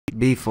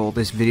Before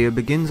this video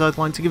begins, I'd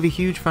like to give a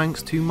huge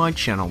thanks to my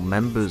channel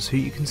members, who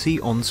you can see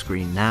on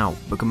screen now.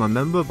 Become a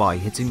member by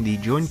hitting the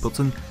join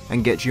button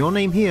and get your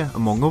name here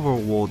among other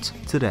awards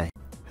today.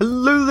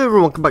 Hello there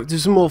everyone, welcome back to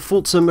some more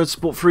Forza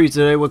Motorsport 3.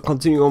 Today we're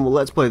continuing on with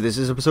Let's Play. This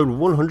is episode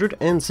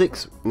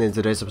 106, and in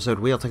today's episode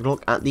we are taking a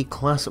look at the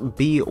Class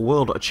B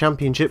World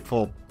Championship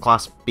for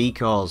Class B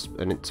cars,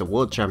 and it's a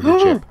World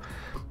Championship.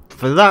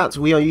 For that,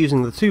 we are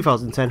using the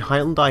 2010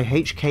 Hyundai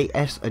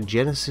HKS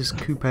Genesis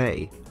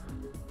Coupe.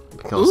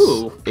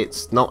 Because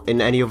it's not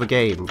in any other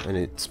game, and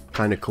it's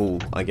kind of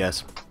cool, I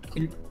guess.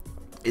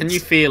 Can you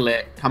feel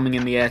it coming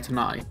in the air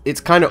tonight?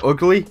 It's kind of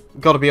ugly,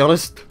 gotta be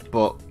honest,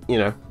 but, you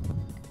know,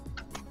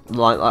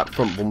 like that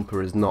front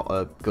bumper is not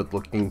a good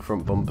looking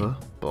front bumper,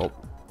 but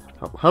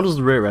how does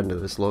the rear end of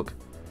this look?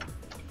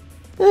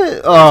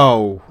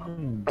 Oh,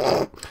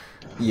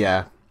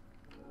 yeah.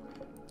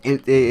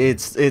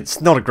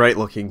 It's not a great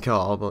looking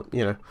car, but,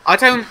 you know. I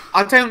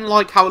don't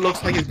like how it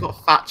looks like it's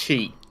got fat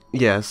cheek.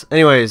 Yes.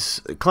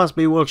 Anyways, Class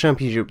B World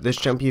Championship. This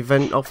champion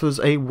event offers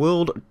a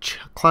world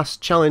class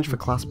challenge for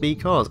Class B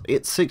cars.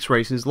 It's 6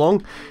 races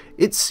long.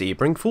 It's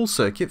Sebring full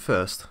circuit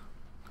first.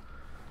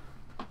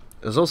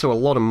 There's also a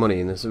lot of money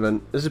in this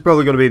event. This is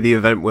probably going to be the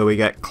event where we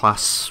get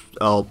Class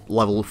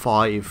level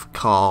 5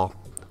 car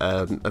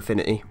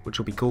affinity, which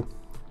will be cool.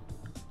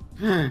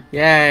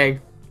 Yay!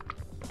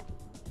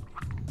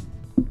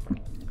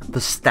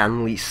 The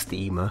Stanley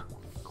Steamer.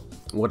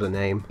 What a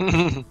name.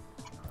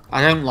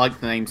 I don't like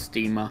the name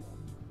Steamer.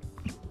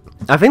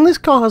 I think this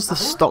car has the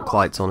stock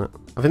lights on it.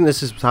 I think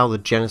this is how the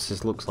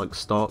Genesis looks like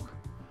stock.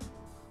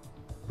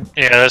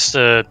 Yeah, that's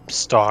the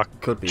stock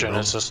Could be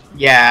Genesis. Wrong.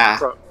 Yeah.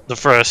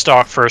 The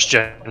stock first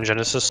gen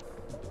Genesis.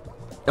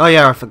 Oh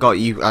yeah, I forgot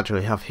you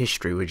actually have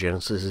history with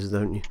Genesises,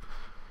 don't you?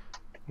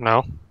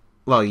 No.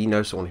 Well, you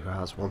know someone who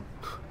has one.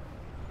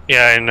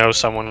 Yeah, I know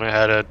someone who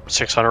had a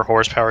 600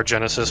 horsepower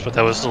Genesis, but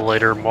that was the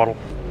later model.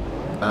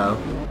 Oh.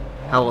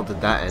 How old did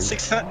that end?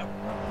 600.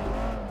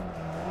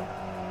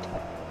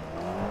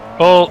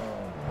 Well,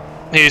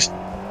 he's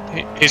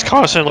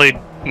constantly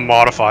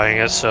modifying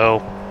it, so...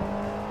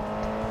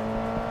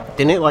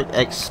 Didn't it like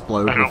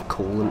explode with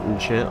coolant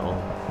and shit? Or?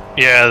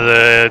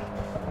 Yeah,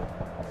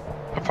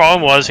 the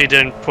problem was he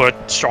didn't put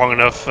strong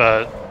enough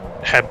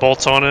head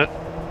bolts on it.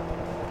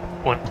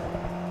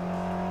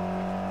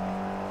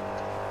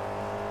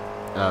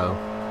 Oh.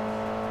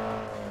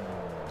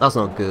 That's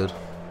not good.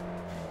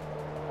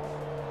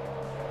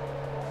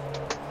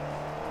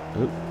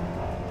 Oop.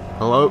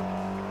 Hello?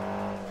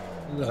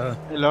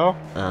 Hello?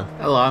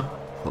 Hello.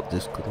 Fuck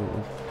this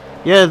couldn't.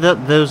 Yeah,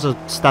 those are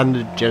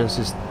standard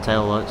Genesis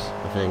taillights,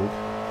 I think.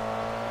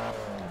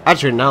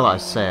 Actually, now that I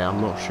say it, I'm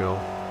not sure.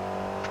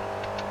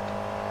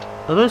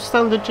 Are those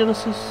standard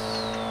Genesis?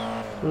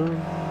 I'm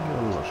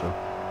not sure.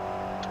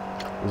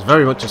 It's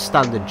very much a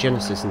standard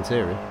Genesis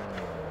interior.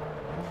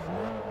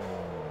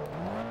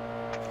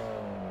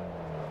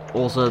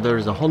 Also, there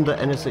is a Honda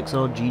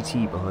NSXR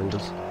GT behind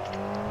us.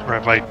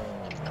 Right, my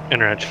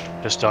internet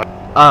just died.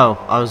 Oh,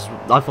 I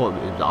thought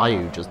it was I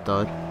who just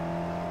died.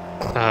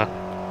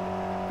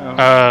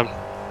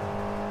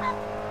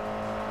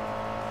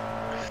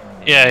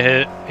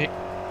 Yeah,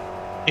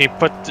 he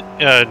put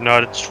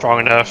not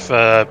strong enough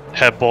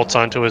head bolts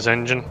onto his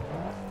engine.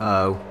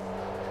 Oh.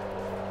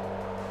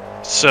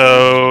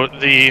 So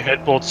the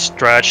head bolts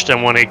stretched,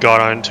 and when he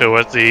got onto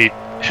it, the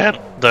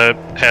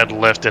head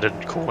lifted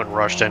and coolant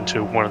rushed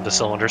into one of the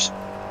cylinders.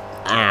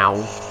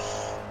 Ow.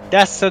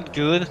 That's not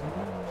good.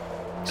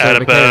 So it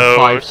became a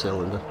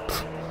 5-cylinder.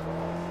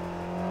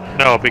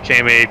 No, it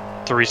became a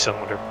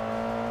 3-cylinder.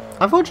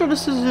 I thought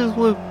Genesis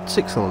were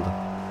 6-cylinder.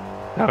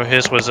 No,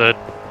 his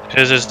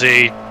is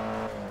the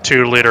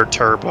 2-liter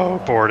turbo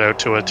bored out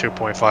to a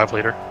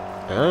 2.5-liter.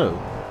 Oh.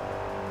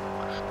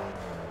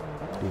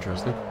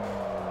 Interesting.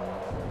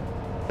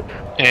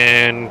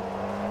 And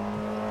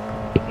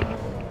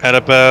at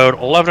about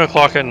 11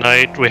 o'clock at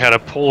night, we had a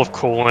pool of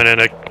coolant in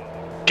a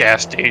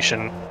gas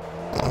station.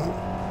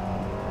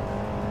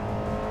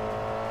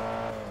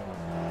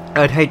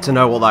 I'd hate to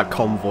know what that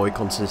convoy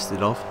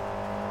consisted of.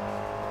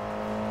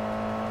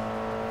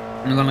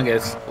 I'm gonna go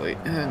sleep.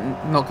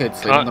 Not go to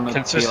sleep. I'm gonna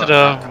Consisted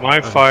of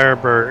my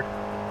Firebird,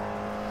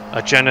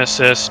 a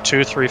Genesis, 2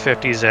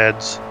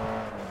 350Zs,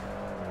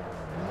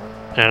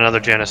 and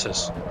another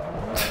Genesis.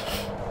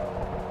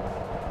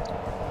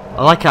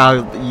 I like how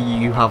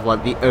you have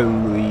like the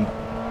only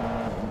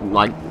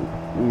like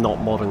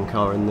not modern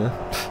car in there.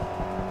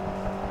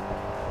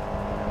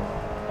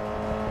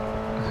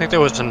 I think there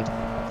was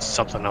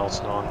something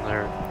else on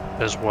there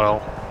as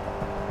well.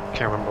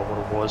 Can't remember what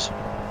it was.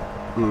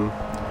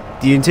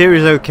 The interior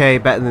is okay,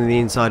 better than the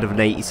inside of an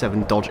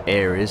 87 Dodge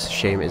Aries.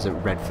 Shame it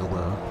isn't red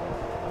velour.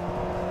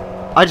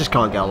 I just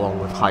can't get along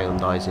with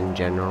Hyundais in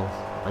general.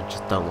 I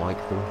just don't like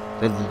them.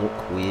 They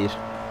look weird.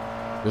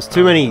 There's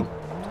too many.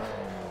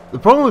 The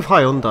problem with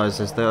Hyundais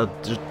is they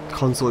just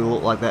constantly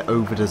look like they're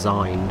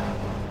over-designed.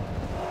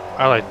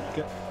 I like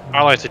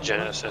the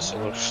Genesis. It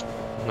looks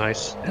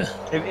nice.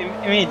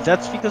 I mean,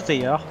 that's because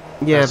they are.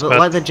 Yeah, That's but about-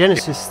 like the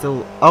Genesis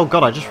still. Oh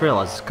god, I just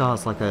realised this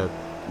car's like a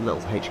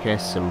little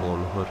HKS symbol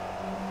on the hood.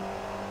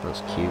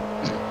 That's cute.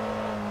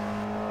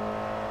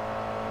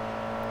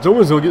 It's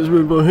almost like it's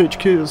made by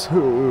HKS.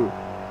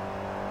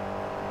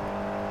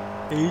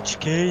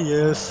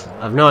 HKS.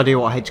 I have no idea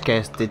what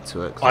HKS did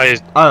to it. I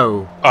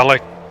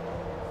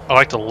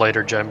like the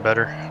later gen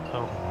better.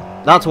 Oh.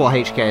 That's what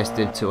HKS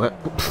did to it.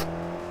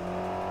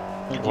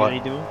 What did I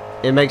do?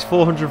 It makes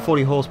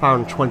 440 horsepower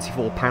and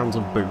 24 pounds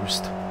of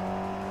boost.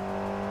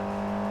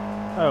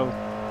 Oh.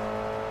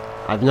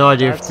 I have no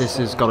idea if this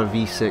has got a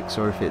V6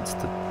 or if it's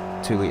the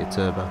 2-litre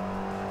turbo.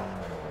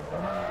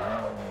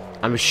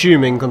 I'm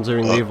assuming,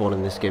 considering the other one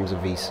in this game is a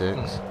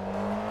V6,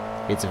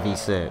 it's a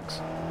V6.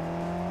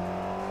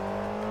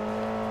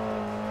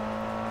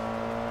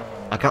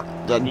 I can't,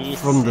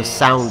 from the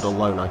sound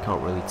alone, I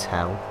can't really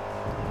tell.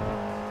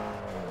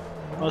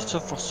 Also,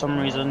 for some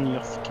reason,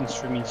 your fucking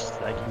stream is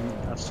lagging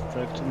as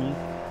fuck to me.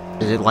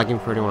 Is it lagging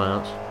for anyone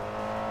else?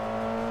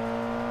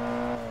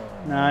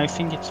 No, I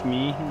think it's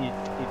me.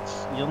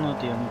 It's you're not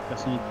the only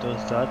person who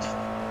does that.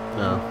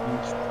 No.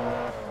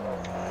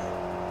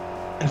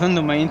 Even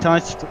though my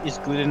internet is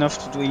good enough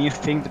to do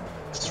anything, the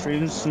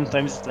streams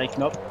sometimes it's like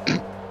nope.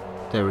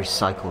 They're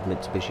recycled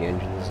Mitsubishi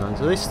engine designs.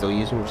 Are they still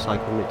using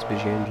recycled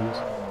Mitsubishi engines?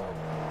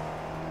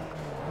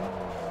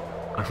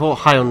 I thought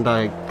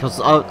Hyundai, because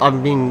I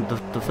mean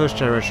the first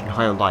generation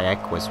Hyundai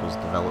Equus was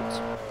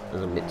developed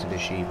as a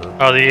Mitsubishi, but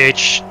Oh, the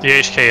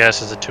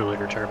HKS is a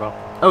 2-liter turbo.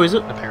 oh, is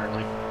it?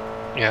 Apparently,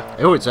 yeah.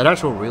 Oh, it's an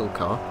actual real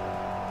car.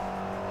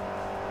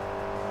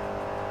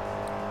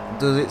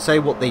 Does it say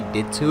what they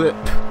did to it?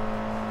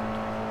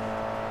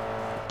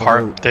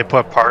 They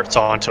put parts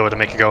onto it to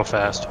make it go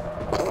fast.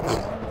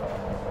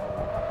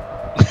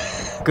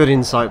 Good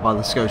insight by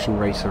the Scotian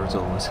racer as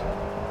always.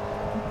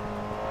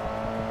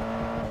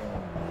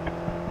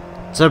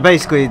 So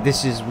basically,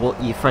 this is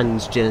what your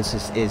friend's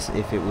Genesis is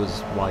if it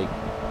was like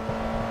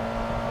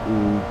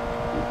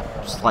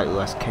slightly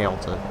less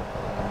chaotic.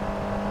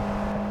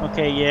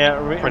 Okay, yeah,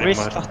 rebooting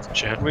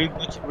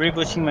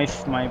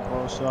my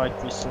browser, I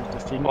restart the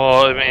thing.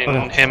 Well, I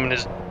mean, him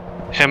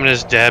and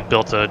his dad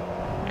built a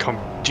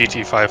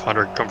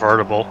GT500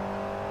 convertible.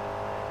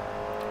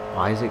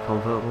 Why is it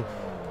convertible?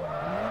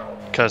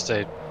 Because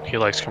he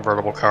likes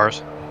convertible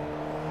cars.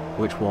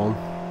 Which one?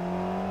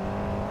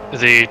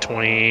 The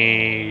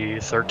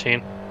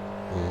 2013.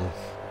 Yes.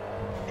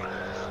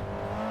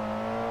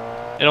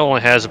 It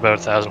only has about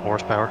 1,000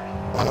 horsepower.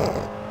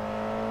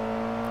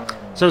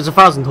 So it's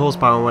 1,000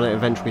 horsepower, and when it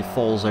eventually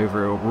falls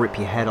over, it'll rip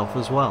your head off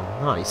as well.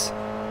 Nice.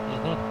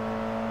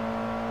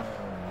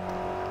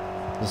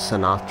 The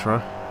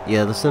Sinatra.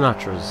 Yeah, the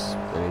Sinatra's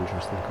an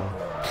interesting car.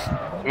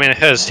 I mean, it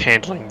has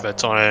handling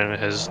bits on it and it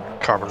has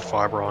carbon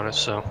fiber on it,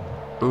 so.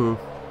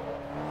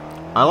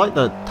 I like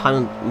the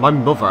my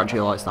mother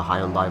actually likes the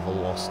Hyundai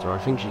Veloster. I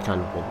think she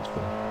kind of wants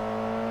one.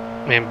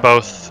 I mean,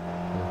 both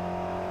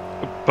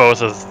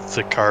of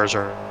the cars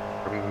are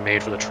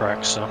made for the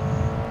track, so.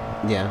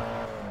 Yeah.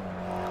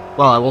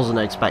 Well, I wasn't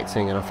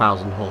expecting an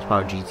 1,000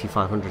 horsepower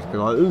GT500 to be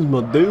like, this is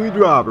my daily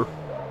driver.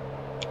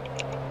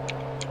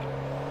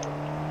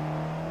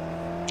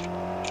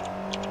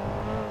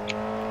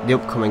 The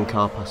upcoming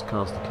car pass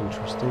cars look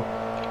interesting.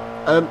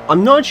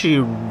 I'm not actually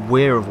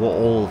aware of what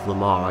all of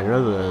them are. I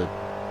know the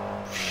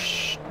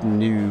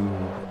new,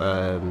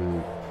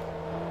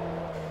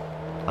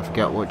 I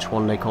forget which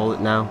one they call it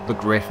now. The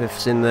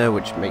Griffith's in there,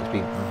 which makes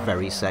me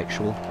very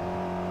sexual.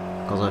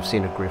 Because I've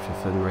seen a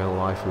Griffith in real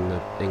life and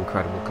the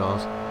incredible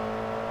cars.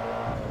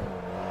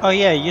 Oh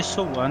yeah, you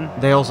saw one.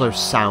 They also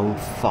sound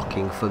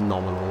fucking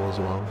phenomenal as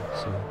well,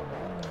 so...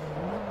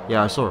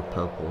 Yeah, I saw a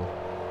purple one.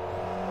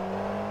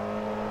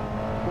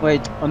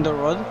 Wait, on the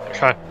road?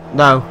 Okay.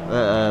 No,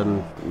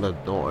 the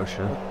auto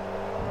show.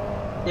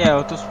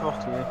 Yeah,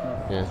 Autosport,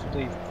 yeah.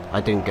 I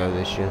didn't go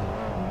this year.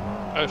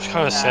 I was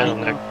kind of sad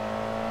on that.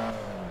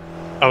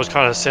 I was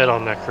kind of sad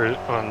on that cruise,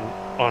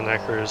 on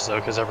that cruise though,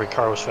 because every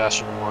car was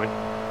faster than mine.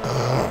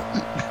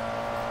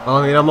 Well,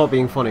 I mean, I'm not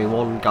being funny.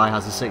 One guy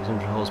has a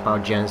 600 horsepower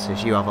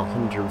Genesis. You have a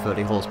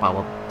 130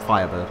 horsepower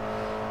Firebird.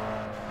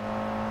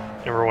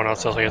 Everyone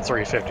else has like a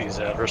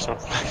 350Z or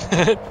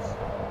something.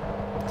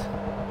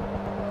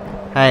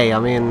 Hey, I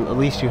mean, at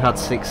least you had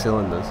 6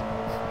 cylinders.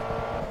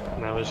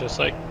 And I was just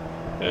like,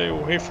 hey,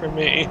 wait for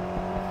me.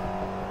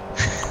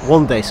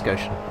 One day,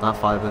 Scotian, that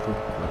Firebird will be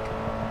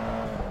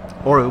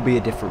quick. Or it'll be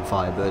a different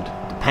Firebird,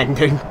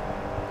 depending.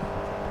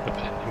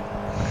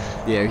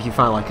 Yeah, if you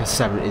find like a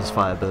 70s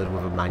Firebird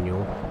with a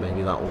manual,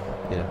 maybe that'll,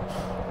 you know.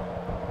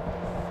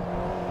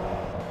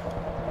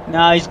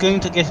 Nah, he's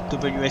going to get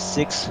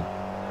WS6.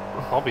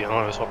 I'll be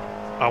honest,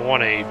 I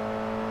want a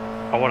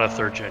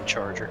 3rd gen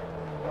Charger.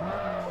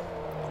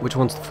 Which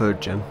one's the 3rd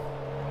gen?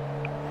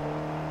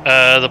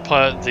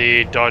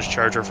 The Dodge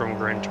Charger from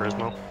Gran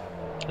Turismo,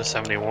 the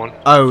 71.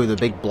 Oh, the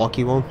big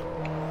blocky one?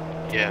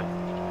 Yeah.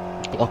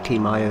 Blocky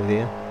Maya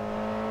Via.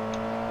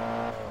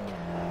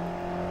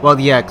 Well,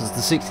 yeah, because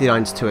the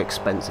 69's too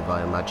expensive,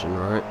 I imagine,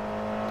 right?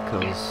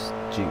 Because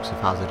Dukes of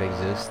Hazzard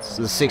exists.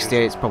 The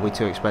 68's probably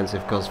too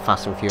expensive because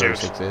Fast and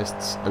Furious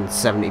exists, and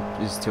 70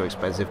 is too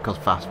expensive because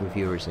Fast and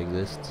Furious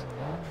exists.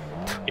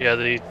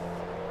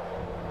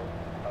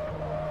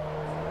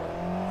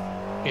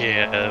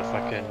 Yeah,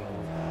 fucking.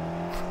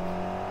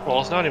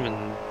 Well, it's not even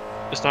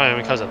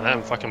because of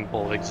them. Fucking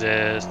Bull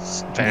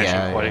exists.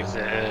 Vanishing Point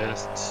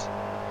exists.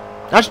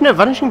 Actually, no.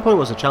 Vanishing Point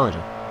was a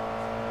Challenger.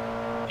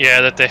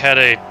 Yeah, that they had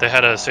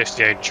a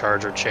 '68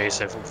 Charger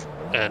chase it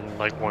in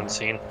like one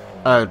scene.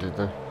 Oh, did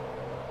they?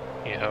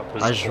 Yeah, it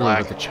was I just black.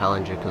 remember the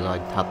Challenger because I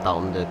had that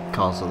on the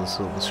Cars of the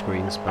Silver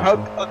Screen Oh,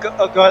 special.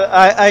 oh god,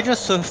 I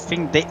just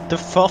think the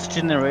fourth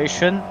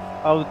generation,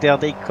 how dare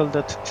they call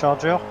that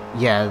Charger?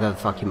 Yeah, the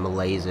fucking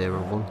Malaise era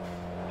one.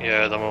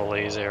 Yeah, the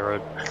Malaise era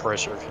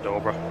Chrysler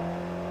Cadobra.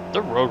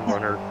 The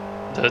Roadrunner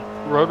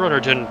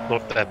didn't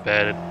look that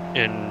bad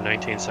in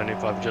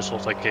 1975. It just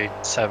looked like a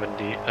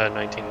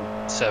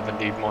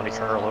 1970 Monte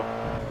Carlo.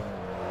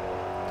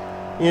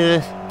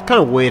 Yeah,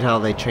 kind of weird how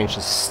they changed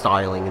the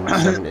styling in the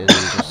 70s and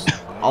just...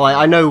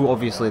 I know,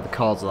 obviously, the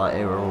cars of that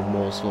era are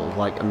more sort of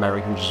like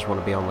Americans just want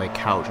to be on their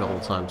couch at all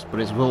times, but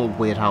it's a little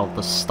weird how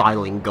the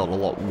styling got a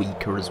lot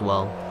weaker as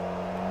well.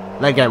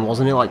 And again,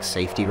 wasn't it like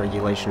safety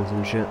regulations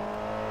and shit?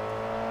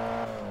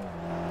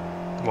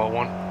 What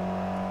one?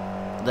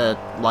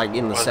 Like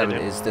in the What did they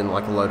do? 70s, didn't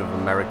like a load of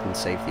American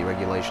safety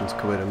regulations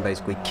come in and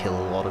basically kill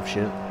a lot of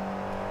shit?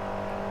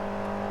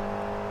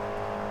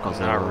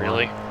 Not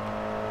really.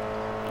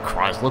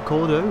 Chrysler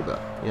Cordoba,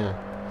 yeah.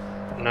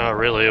 No,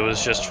 really, it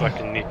was just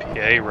fucking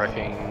EPA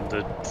wrecking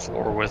the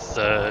floor with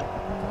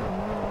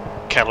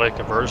catalytic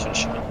converters and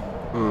shit.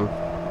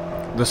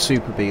 Hmm. The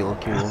Super B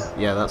looking one.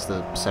 Yeah, that's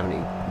the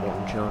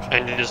 71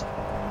 Charge.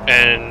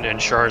 And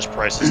insurance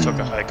prices took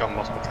a hike on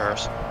muscle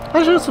cars.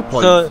 Actually, that's a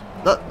point. So-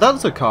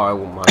 That's a car I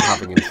wouldn't mind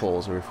having in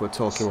Forza if we're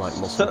talking like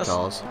muscle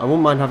cars. I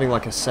wouldn't mind having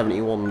like a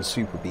 71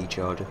 Super B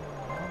Charger.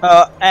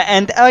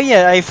 And oh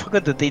yeah, I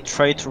forgot that they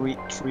tried to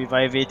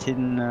revive it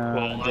in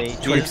Well, the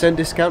that's 20%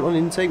 discount on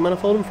intake,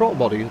 manifold and throttle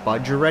bodies by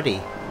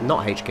Giretti,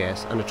 not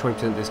HKS, and a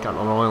 20% discount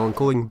on oil and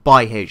cooling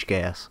by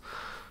HKS.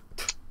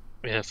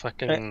 Yeah,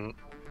 fucking.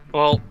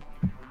 Well,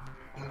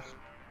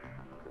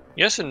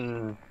 yes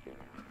and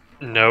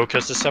no,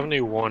 because the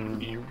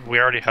 71, we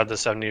already had the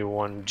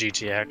 71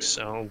 GTX,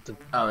 so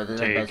Oh, they're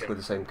Take basically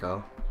the same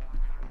car.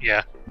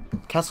 yeah.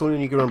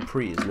 Catalunya Grand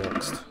Prix is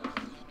next.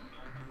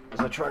 As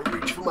I try and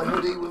reach for my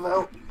hoodie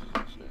without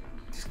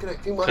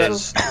disconnecting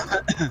myself.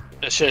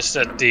 It's just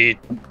that the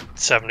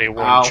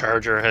 71 Ow.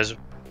 Charger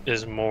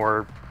is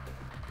more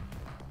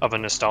of a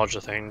nostalgia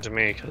thing to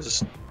me,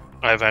 because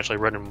I've actually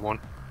ridden one.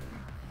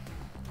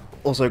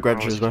 Also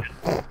Gran Turismo.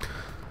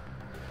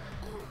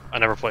 I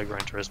never played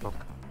Gran Turismo.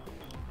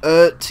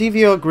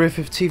 TVR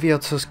Griffith,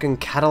 TVR Tuscan,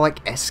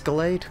 Cadillac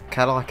Escalade,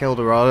 Cadillac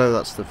Eldorado,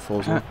 that's the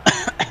Forza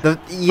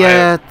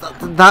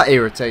one. That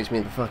irritates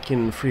me, the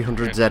fucking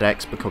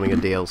 300ZX becoming a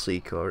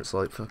DLC car. It's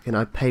like, fucking,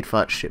 I paid for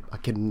that shit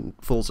back in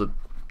Forza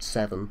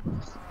 7.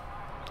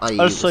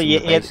 Also,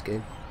 base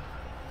game.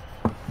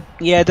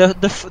 yeah,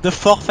 the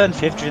fourth and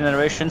fifth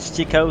generation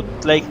stick out.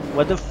 Like,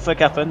 what the fuck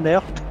happened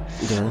there?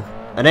 Yeah.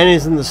 And then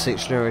isn't the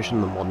 6th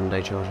generation the modern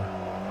day Charger?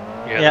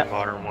 Yeah, the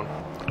modern one.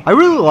 I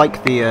really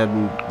like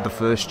the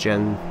first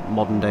gen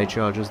modern day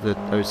Chargers, the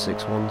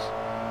 06 ones.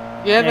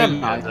 Yeah, they're Yeah,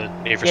 nice. The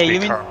Need for Yeah, Speed you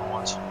mean- Carnival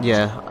ones.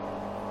 Yeah.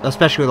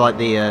 Especially like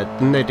the,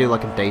 didn't they do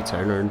like a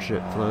Daytona and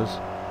shit for those?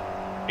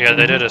 Yeah,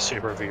 they did a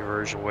Super V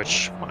version,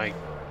 which my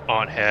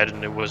aunt had,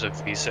 and it was a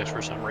V6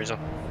 for some reason.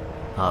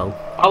 Oh.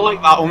 I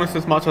like that almost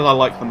as much as I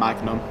like the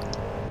Magnum.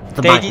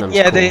 The They Magnum's did,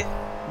 yeah,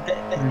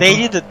 cool. they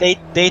did the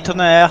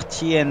Daytona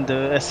RT and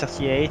the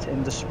S38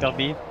 and the Super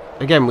B.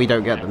 Again, we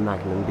don't get the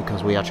Magnum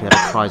because we actually had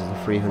a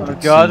Chrysler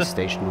 300C God.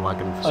 station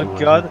wagon for some Oh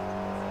reason. god.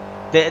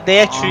 They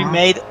actually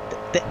made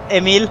the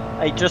Emile.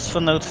 I just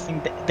found out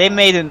thing. They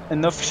made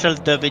an official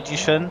dub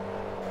edition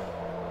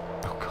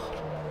Oh god.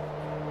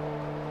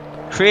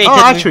 created.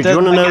 Oh, actually, with do you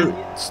want to dub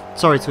know?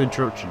 Sorry to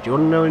interrupt you. Do you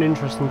want to know an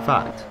interesting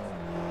fact?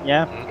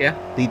 Yeah.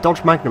 The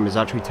Dodge Magnum is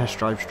actually test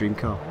drive stream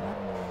car.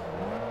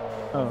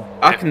 Oh.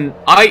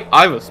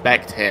 I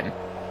respect him.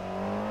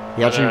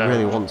 He actually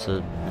really wants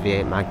a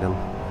V8 Magnum,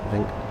 I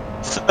think.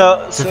 So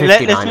It's a let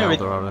 59 me read.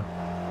 Eldorado.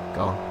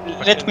 Go on.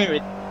 Let me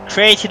read.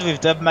 Created with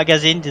Dub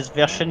Magazine, this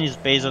version is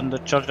based on the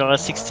Charger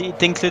S60.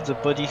 It includes a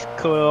body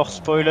color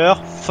spoiler,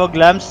 fog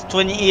lamps,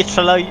 20-inch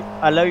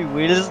alloy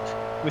wheels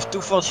with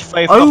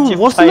 245. Oh,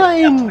 wasn't that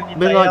in 20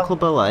 Midnight tires.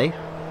 Club LA?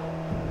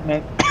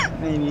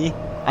 Maybe.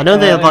 I know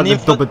they had like the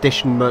info- dub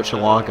edition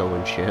Murcielago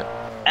and shit.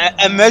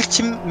 A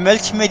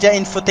multimedia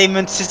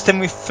infotainment system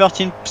with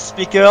 13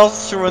 speakers,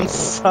 surround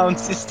sound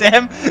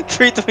system,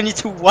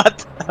 322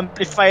 watt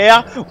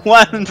amplifier,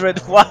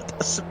 100 watt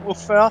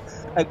subwoofer,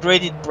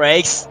 upgraded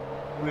brakes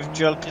with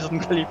dual piston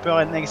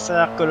caliper and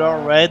XR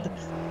color red,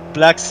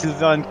 black,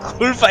 silver, and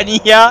cool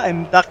vanilla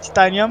and dark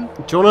titanium.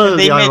 Do you want to know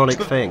They the made ironic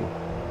two- thing?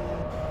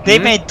 They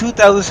made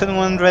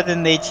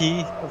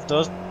 2,180 of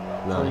those for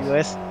Nice.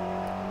 US. Do you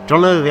want to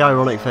know the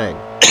ironic thing?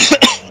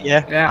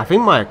 Yeah. I Yeah.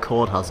 think my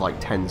Accord has like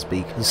 10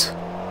 speakers.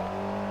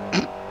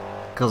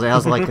 Because it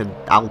has like an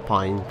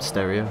Alpine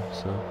stereo,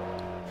 so...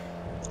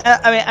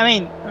 I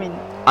mean,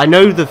 I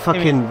know the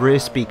fucking rear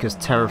speakers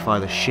terrify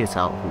the shit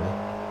out of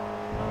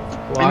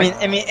me. Why?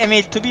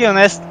 Emile, to be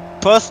honest,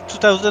 post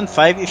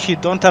 2005, if you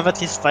don't have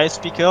at least 5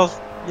 speakers,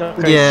 you're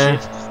crazy Yeah.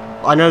 shit.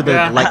 I know the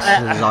Yeah.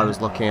 Lexuses I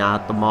was looking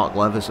at, the Mark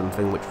Leveson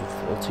thing, which was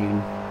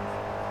 14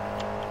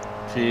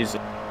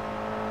 Jesus.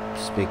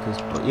 speakers.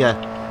 But yeah,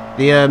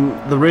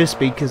 the rear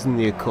speakers in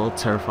the Accord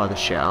terrify the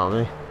shit out of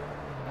me.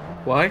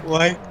 Why?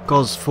 Why?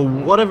 Because for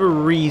whatever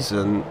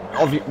reason,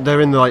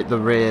 they're in like the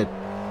rear.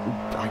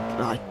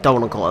 I don't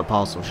want to call it a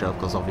parcel shelf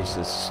because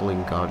obviously it's a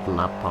saloon car, it doesn't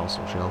have a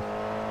parcel shelf.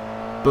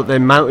 But they're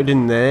mounted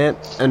in there,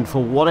 and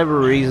for whatever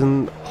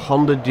reason,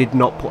 Honda did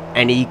not put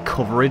any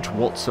coverage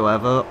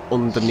whatsoever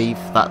underneath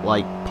that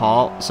like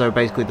part. So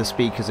basically, the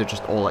speakers are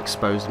just all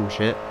exposed and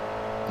shit.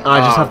 And I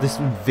just have this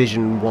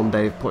vision one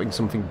day of putting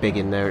something big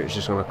in there. It's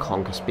just gonna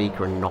clonk a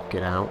speaker and knock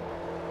it out.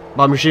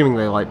 But I'm assuming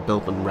they like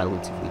built them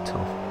relatively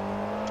tough.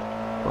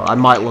 But I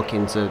might look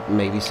into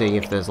maybe seeing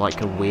if there's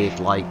like a weird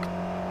like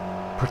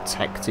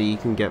protector you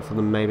can get for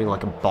them, maybe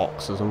like a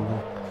box or something.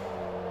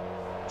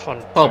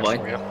 Fun Probably.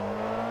 fact for you.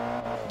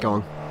 Go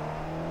on.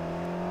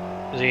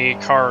 The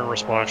car and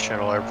response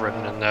channel I've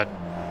written in that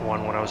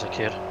one when I was a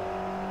kid.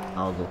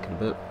 I'll look in a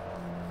bit.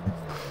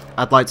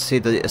 I'd like to see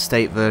the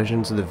estate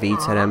versions of the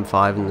V10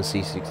 M5 and the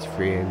C63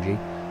 AMG.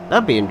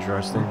 That'd be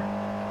interesting.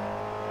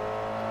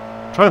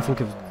 I'm trying to think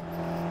of...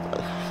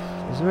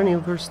 is there any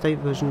other estate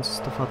versions of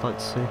stuff I'd like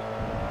to see?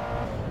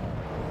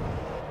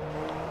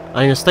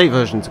 I mean, estate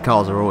versions of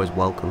cars are always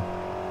welcome.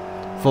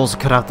 Forza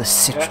could have the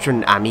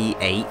Citroen Ami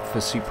 8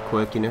 for super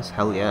quirkiness,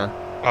 hell yeah.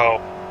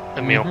 Oh,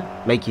 Emile.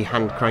 Make you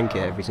hand crank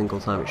it every single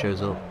time it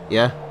shows up.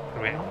 Yeah?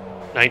 I mean,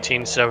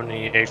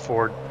 1978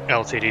 Ford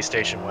LTD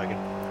station wagon.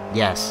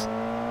 Yes.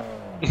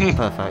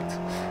 Perfect.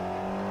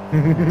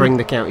 Bring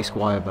the County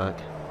Squire back.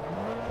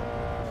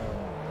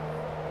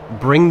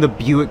 Bring the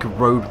Buick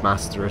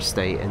Roadmaster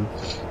estate in.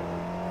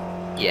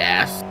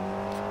 Yes.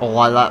 Or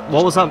like that,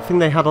 what was that thing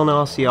they had on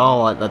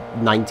RCR, like the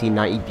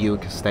 1990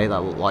 Buick estate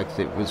that looked like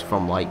it was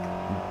from like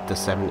the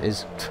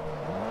 70s?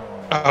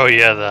 Oh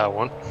yeah, that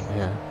one.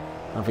 Yeah.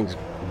 I think it's...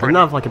 didn't it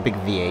have like a big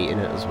V8 in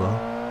it as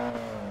well?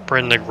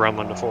 Bring the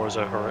Gremlin to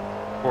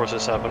Forza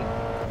 7.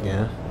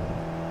 Yeah.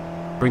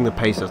 Bring the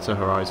Pacer to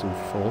Horizon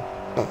 4.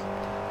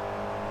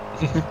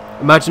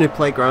 Imagine if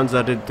Playgrounds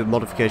added the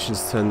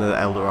modifications to turn the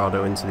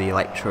Eldorado into the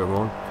Electro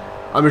one.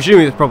 I'm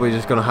assuming it's probably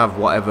just going to have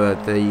whatever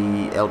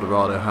the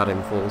Eldorado had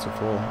in Forza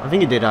 4. I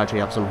think it did actually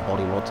have some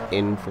body mods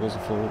in Forza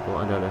 4, but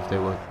I don't know if they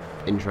were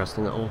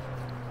interesting at all.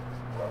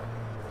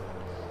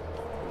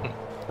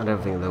 I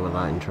don't think they were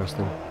that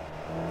interesting.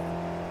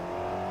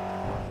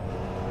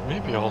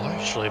 Maybe I'll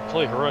actually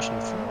play Horizon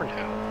 4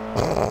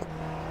 now.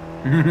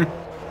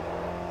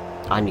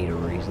 I need a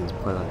reason to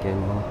play that game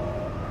more.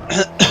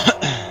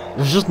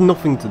 There's just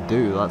nothing to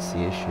do, that's the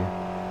issue.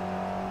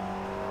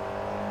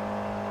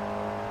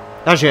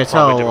 Actually, I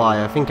tell a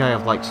lie, I think I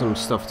have like some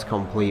stuff to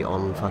complete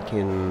on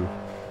fucking...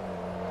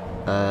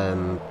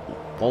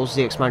 what was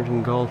the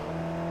expansion called?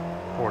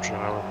 Fortune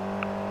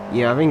Island.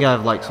 Yeah, I think I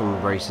have like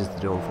some races to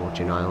do on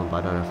Fortune Island,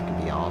 but I don't know if I can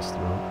be arsed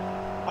or not.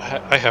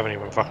 I haven't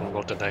even fucking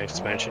looked at that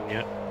expansion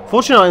yet.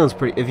 Fortune Island's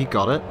pretty... have you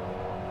got it?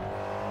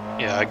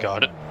 Yeah, I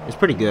got it. It's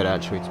pretty good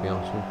actually, to be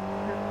honest with you.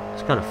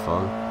 It's kind of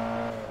fun.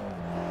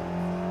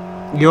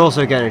 You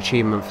also get an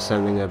achievement for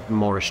sending a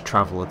Moorish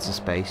traveller to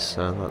space,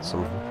 so that's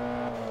something.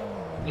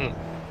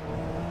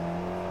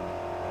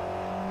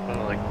 I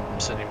like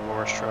sending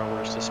Moorish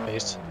travelers to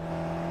space.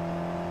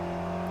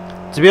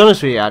 To be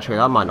honest with you, actually,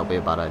 that might not be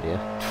a bad idea.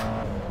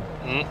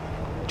 Hmm?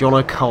 Do you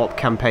want to co-op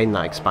campaign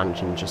that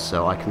expansion just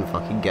so I can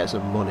fucking get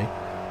some money?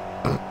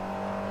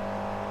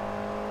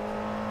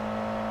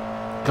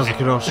 Because I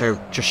could also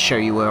just show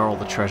you where all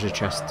the treasure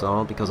chests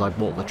are, because I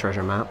bought the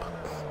treasure map.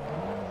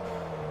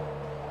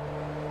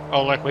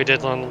 Oh, like we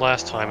did on the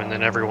last time, and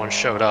then everyone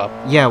showed up.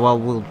 Yeah, well,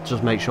 we'll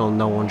just make sure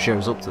no one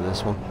shows up to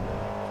this one.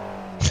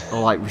 Or,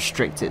 like,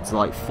 restrict it to,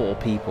 like, 4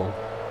 people.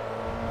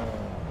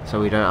 So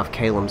we don't have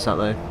Calum sat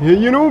there. Yeah,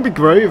 you know it would be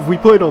great if we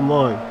played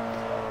online.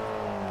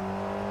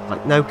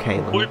 Like, no,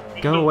 Calum.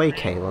 Go away,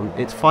 Calum.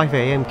 It's 5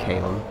 AM,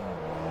 Calum.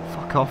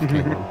 Fuck off,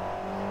 Calum.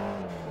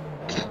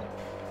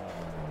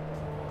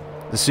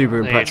 The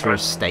Subaru Impreza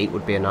Estate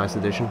would be a nice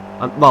addition.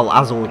 Well,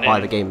 as long as buy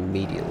the game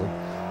immediately.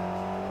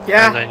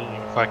 Yeah. And then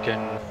you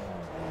fucking...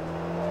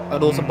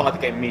 I'd also buy the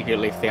game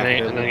immediately if they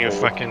had and then you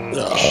fucking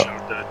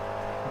shove the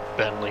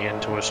Bentley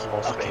into a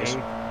small space.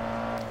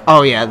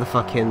 Oh yeah, the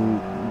fucking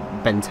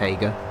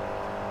Bentayga.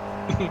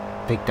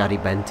 Big Daddy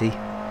Benty.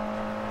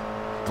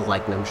 The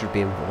Legnum should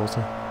be in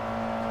Forza.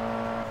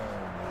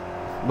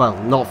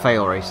 Well, not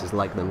Fail Races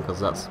Legnum, because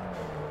that's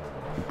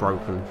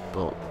broken,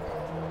 but...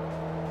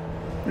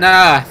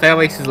 Nah, Fair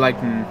Race is like...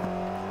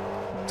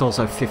 it's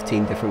also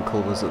 15 different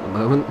colours at the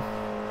moment.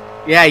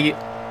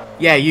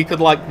 Yeah, you could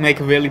like make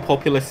a really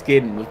popular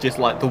skin with just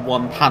like the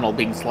one panel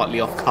being slightly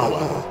off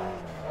colour.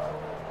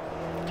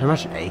 Can you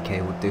imagine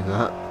AK would do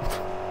that?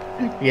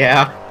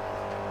 Yeah.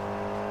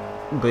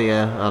 But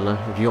yeah, I don't know,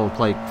 if you want to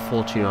play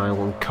Fortune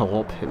Island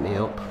co-op, hit me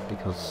up,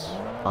 because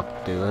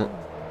I'd do that.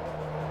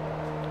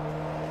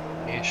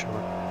 Yeah,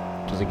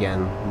 sure. Just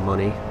again,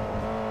 money.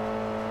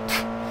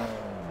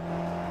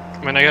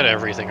 I mean, I got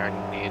everything I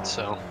need,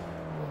 so...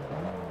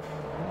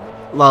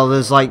 Well,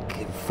 there's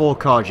like 4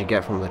 cards you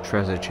get from the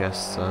treasure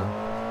chest, so...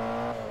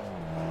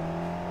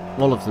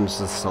 One of them's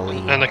the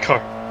Celine, And the car...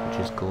 which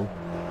is cool.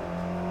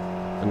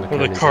 And the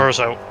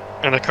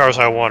the cars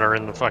I want are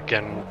in the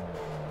fucking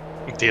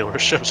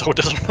dealership, so it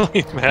doesn't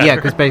really matter. Yeah,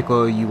 because basically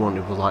all you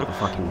wanted was like the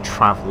fucking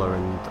Traveller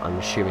and I'm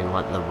assuming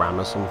like the Ram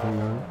or something,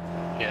 right?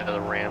 Yeah,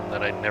 the Ram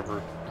that I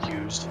never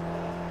used.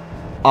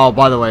 Oh,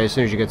 by the way, as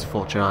soon as you get to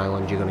Fortune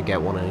Island, you're gonna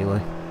get one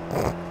anyway.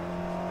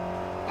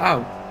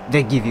 Oh.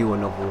 They give you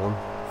another one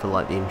for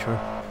like the intro.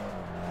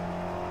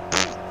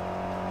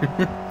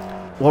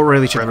 What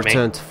really should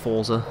return to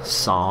Forza?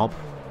 Saab.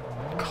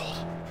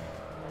 God.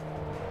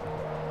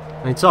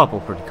 I mean, Saab were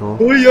pretty cool.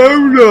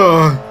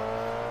 Toyota!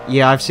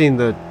 Yeah, I've seen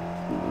the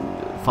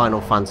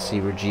Final Fantasy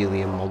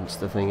Regalia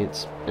monster thing.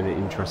 It's an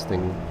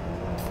interesting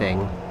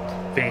thing.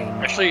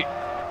 Actually,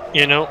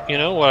 you know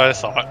what I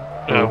thought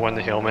when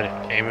the Hillman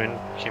came in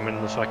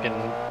the fucking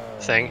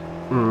thing?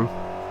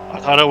 I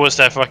thought it was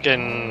that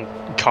fucking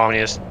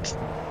communist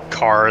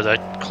car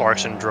that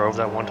Clarkson drove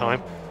that one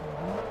time.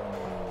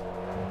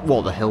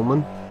 What, the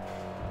Hillman?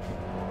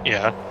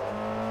 Yeah.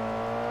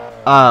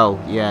 Oh,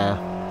 yeah.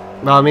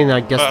 Well, I mean, I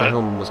guess the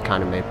Hillman was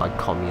kind of made by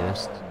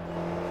communists.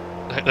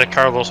 The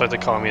car looks like the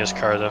communist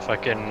car that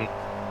fucking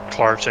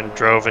Clarkson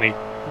drove, and he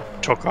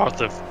took off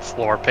the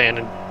floor pan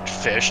and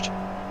fished.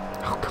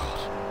 Oh,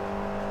 God.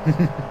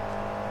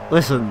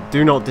 Listen,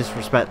 do not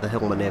disrespect the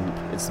Hillman Imp.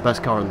 It's the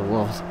best car in the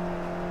world.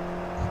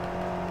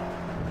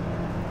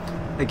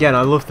 Again,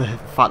 I love the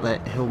fact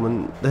that the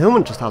Hillman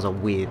just has a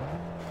weird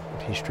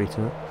history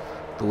to it.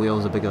 The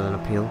wheels are bigger than a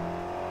peel.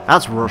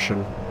 That's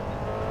Russian.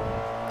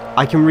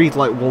 I can read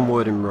like one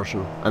word in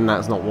Russian, and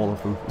that's not one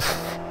of them.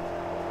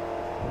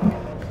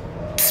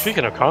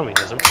 Speaking of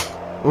communism.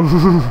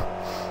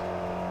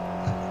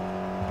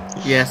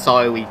 Yeah,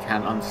 sorry, we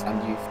can't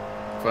understand you,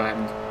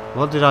 friend.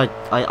 What did I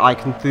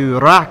can do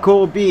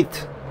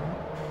Rakobit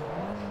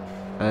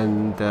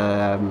and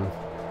the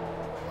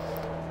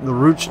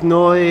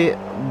Ruchnoi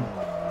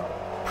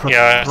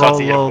Yeah, I thought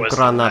the imp was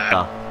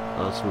Granata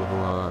or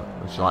something like that.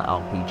 It's like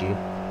RPG.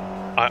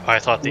 I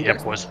thought the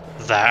imp was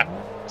that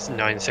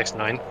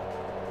 969. You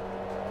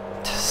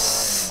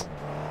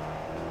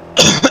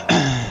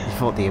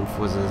thought the imp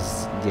was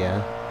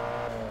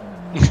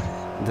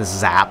the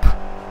Zap.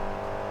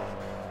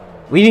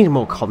 We need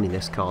more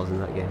communist cars in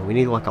that game. We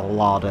need like a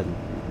Lada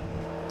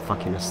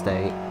fucking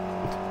estate.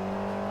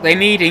 They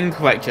need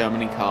incorrect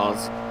Germany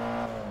cars.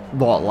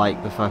 What,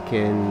 like the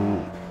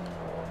fucking...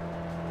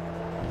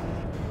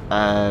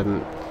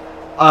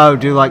 Oh,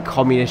 do like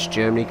communist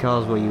Germany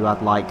cars where you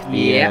had like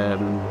the...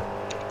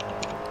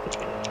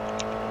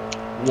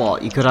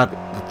 What, you could have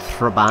the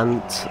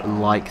Trabant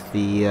and like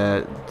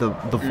the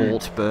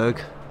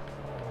Wartburg.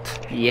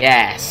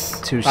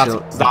 Yes.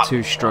 The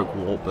two-stroke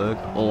Wartburg,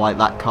 or like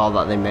that car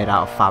that they made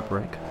out of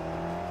fabric.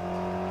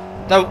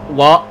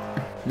 What?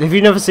 Have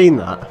you never seen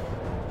that?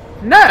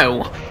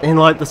 No. In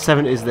like the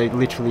 70s, they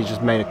literally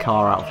just made a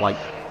car out of like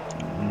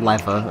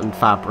leather and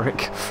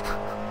fabric.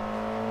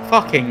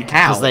 Fucking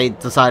hell. Because they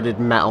decided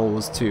metal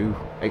was too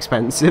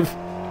expensive.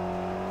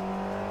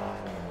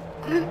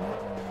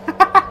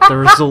 The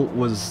result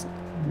was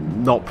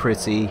not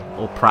pretty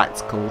or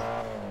practical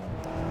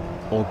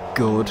or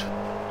good.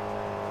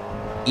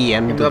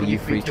 BMW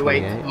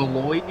 328.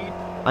 Lloyd.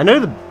 I know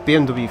the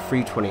BMW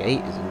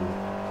 328 is in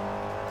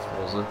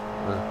Forza,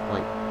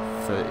 like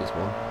 30s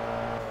one.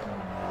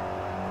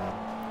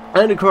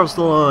 And across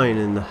the line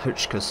in the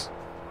Hutchkas.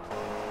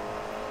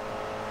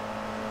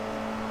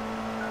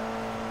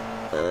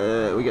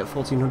 We get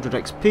 1400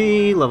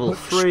 XP, level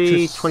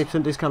 3,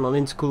 20% discount on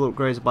intercool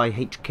upgrades by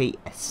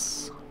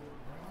HKS.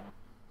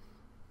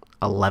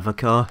 A leather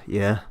car,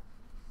 yeah.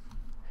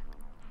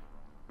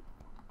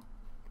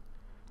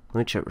 Let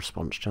me check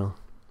response channel.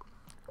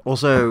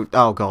 Also,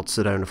 oh god,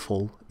 Sedona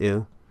full,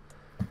 ew.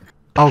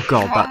 Oh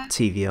god, that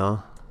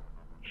TVR.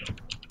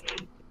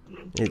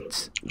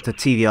 The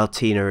TVR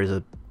Tina is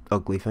a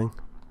ugly thing.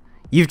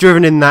 You've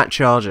driven in that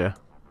Charger.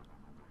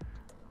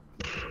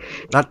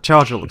 That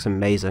Charger looks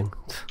amazing.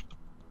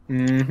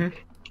 The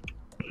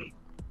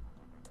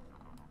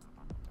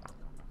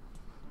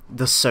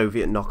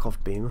Soviet knockoff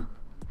Beamer.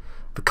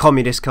 The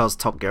Communist Cars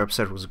Top Gear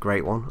episode was a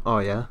great one. Oh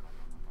yeah.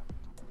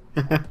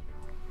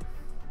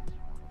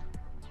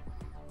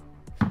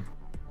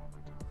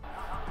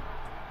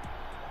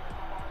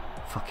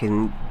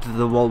 Fucking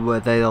the one where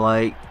they're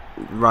like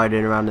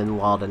riding around in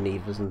Lada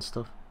Nevas and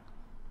stuff.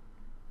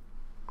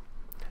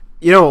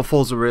 You know what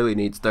Forza really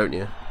needs, don't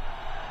you?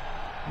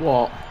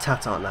 What?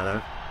 Tata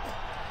Nano.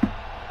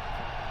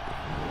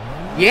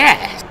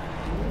 Yes!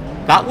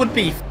 That would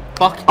be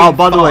fucking Oh,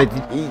 by the way,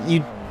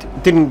 you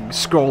didn't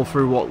scroll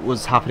through what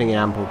was happening in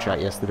Ample Chat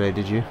yesterday,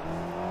 did you?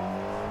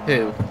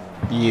 Who?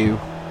 You.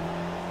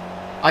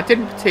 I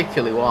didn't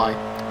particularly, why?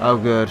 Oh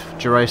good,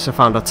 Jeresa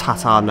found a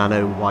Tata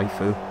Nano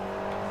waifu.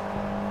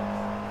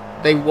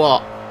 They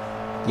what?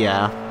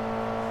 Yeah.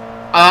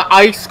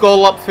 I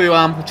scroll up through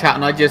Ample Chat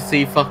and I just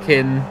see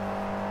fucking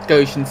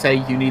Goshen say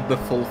you need the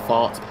full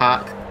fart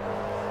pack.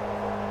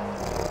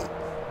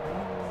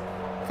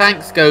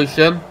 Thanks,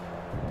 Goshen.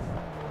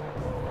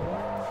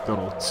 Good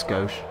old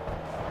Skosh.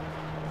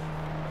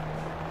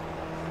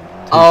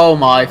 Oh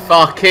my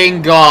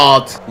fucking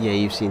god! Yeah,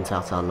 you've seen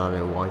Tata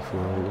Nano Waifu,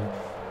 haven't you?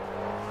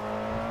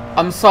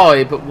 I'm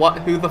sorry, but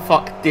who the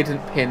fuck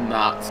didn't pin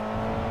that?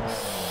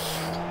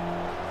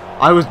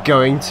 I was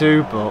going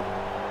to, but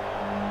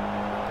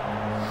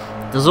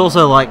there's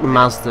also like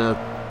Mazda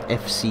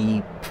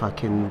FC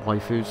fucking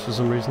waifus for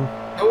some reason.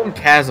 No one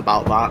cares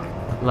about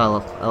that. Well,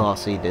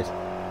 LRC did.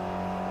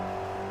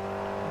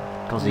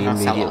 Because he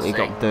That's immediately LRC.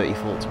 got dirty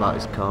thoughts about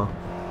his car.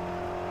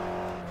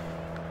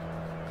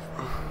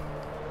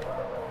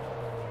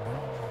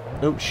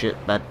 Oh shit,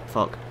 bad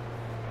fuck.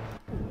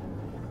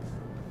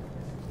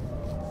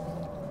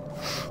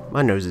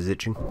 My nose is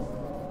itching.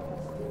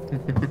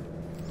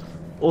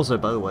 Also,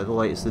 by the way, the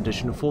latest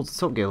edition of Forza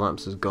Top Gear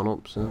Laps has gone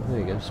up, so there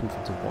you go,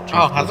 something to watch Oh,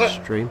 after has the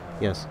it? stream.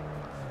 Yes.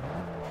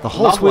 The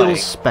Hot Lovely.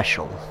 Wheels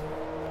Special.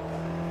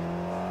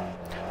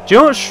 Do you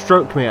know what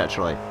struck me,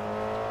 actually?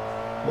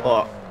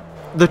 What?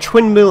 The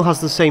twin mill has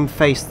the same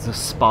face that the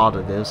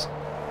Spada does.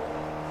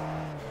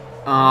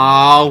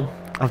 Oh.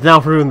 I've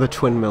now ruined the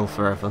twin mill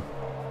forever.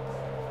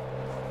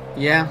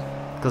 Yeah.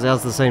 Because it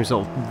has the same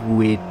sort of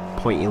weird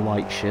pointy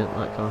light shit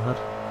that car had.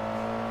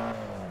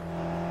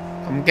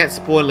 Come get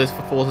spoilers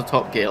for Forza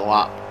Top Gear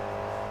Lap.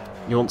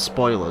 You want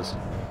spoilers?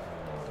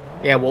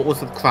 Yeah, what was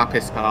the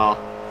crappiest car?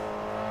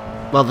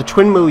 Well, the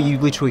twin mill you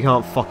literally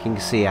can't fucking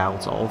see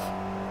out of.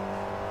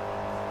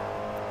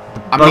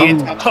 I mean,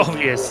 Bone-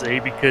 Obviously,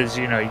 because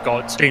you know you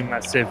got two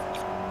massive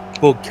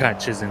bug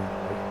catchers in.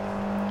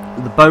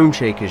 the bone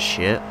shaker's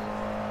shit.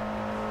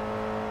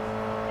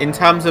 in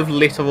terms of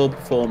literal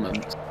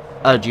performance.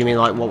 Oh, do you mean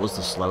like what was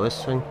the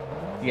slowest thing?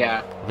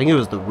 Yeah. I think it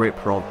was the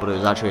Rip Rod, but it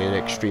was actually an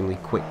extremely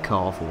quick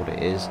car for what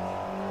it is.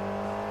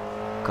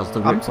 Because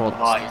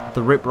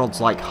the Rip Rod's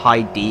like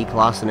high D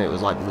class, and it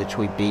was like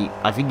literally beat.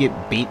 I think it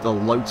beat the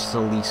Lotus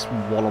Elise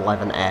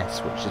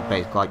 111S, which is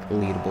basically like a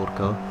leaderboard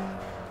car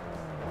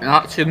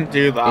That shouldn't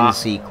do in that.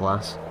 C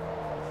class.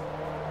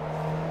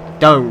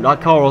 Don't.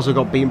 That car also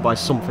got beaten by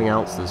something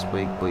else this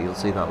week, but you'll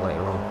see that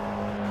later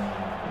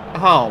on.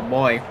 Oh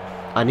boy.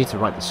 I need to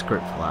write the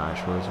script for that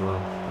actually as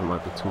well. It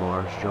might be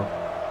tomorrow's job.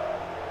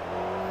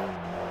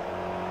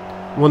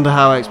 Wonder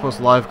how Xbox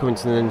Live coming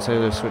to the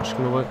Nintendo Switch is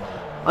going to work.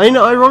 I mean,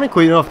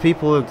 ironically enough,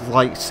 people are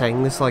like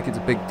saying this like it's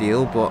a big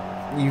deal, but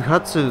you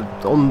had to,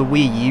 on the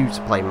Wii U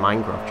to play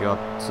Minecraft, you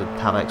had to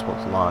have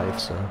Xbox Live,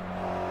 so...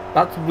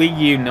 That's Wii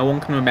U, no one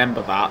can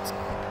remember that.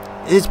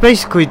 It's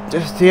basically,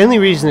 the only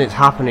reason it's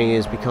happening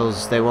is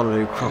because they want to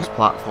do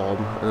cross-platform,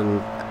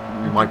 and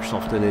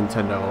Microsoft and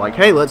Nintendo are like,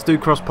 hey, let's do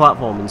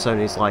cross-platform, and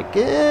Sony's like,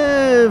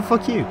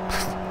 fuck you.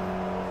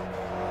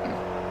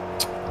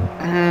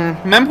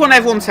 Remember when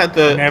everyone said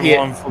that And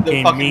everyone the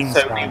fucking fucking means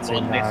Sony that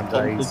won this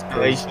nowadays,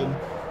 configuration?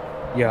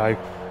 Yeah,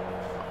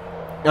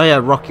 Oh yeah,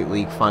 Rocket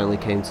League finally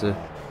came to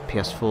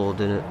PS4,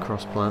 didn't it?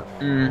 Cross-plat.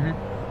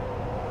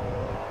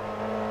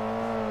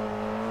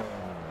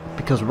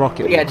 Because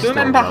Rocket League... Yeah, do you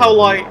remember how,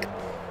 like,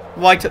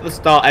 right at the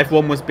start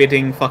everyone was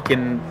bidding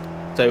fucking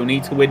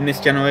Sony to win this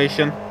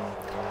generation?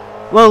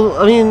 Well,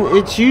 I mean,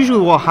 it's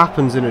usually what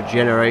happens in a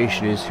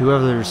generation is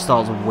whoever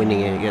starts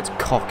winning it gets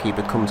cocky,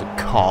 becomes a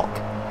cock,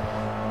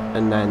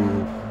 and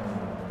then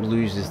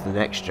loses the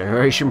next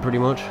generation, pretty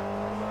much.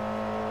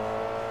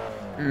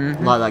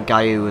 Like that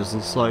guy who was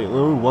just like,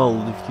 oh,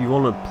 well, if you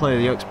want to play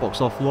the Xbox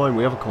offline,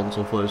 we have a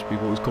console for those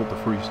people, it's called the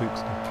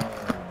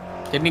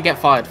 360. Didn't he get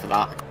fired for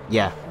that?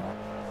 Yeah.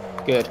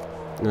 Good.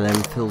 And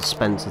then Phil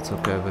Spencer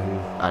took over, who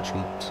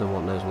actually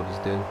somewhat knows what he's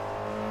doing.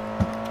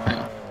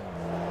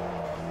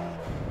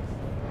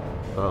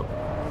 But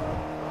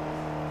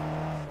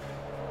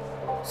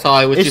So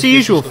I was it's just the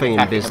usual viciously thing in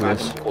attacking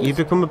business. American You calls.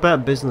 become a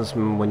better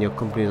businessman when your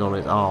company's on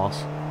its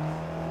arse.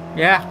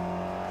 Yeah.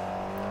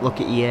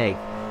 Look at EA.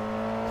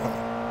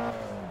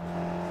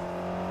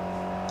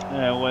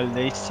 Well,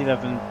 they still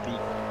haven't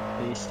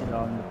they still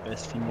aren't the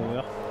best thing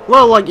ever.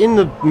 Well, like in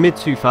the mid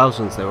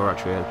 2000s, they were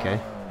actually okay.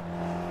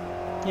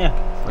 Yeah.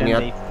 When you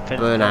Then had they fell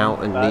Burnout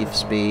down and bad. Need for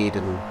Speed,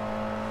 and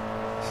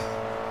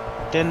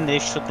Then they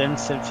shot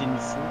themselves in the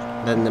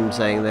foot. then them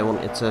saying they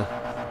wanted to,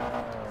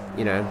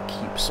 you know,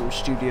 keep some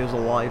studios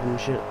alive and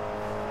shit.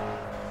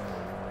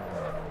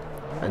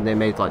 And they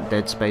made like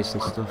Dead Space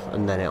and stuff,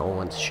 and then it all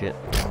went to shit.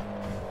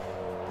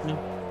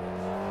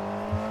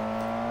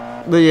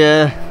 But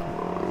yeah,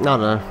 I don't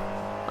know.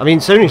 I mean,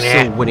 Sony's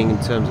still winning in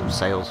terms of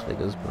sales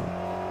figures, but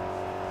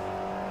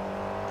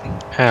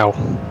How?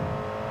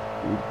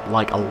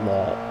 like a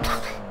lot.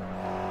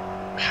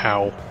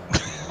 How?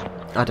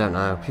 I don't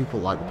know. People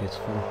like the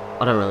PS4.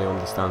 I don't really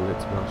understand it,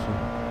 to be honest with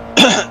you.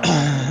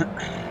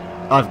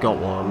 I've got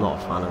one. I'm not a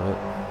fan of it.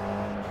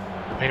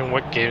 I mean,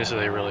 what games do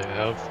they really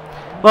have?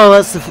 Well,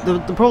 that's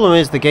the problem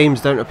is the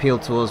games don't appeal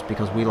to us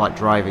because we like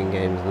driving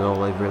games, and all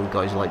they've really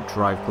got is like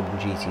Drive Club and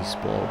GT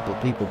Sport.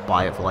 But people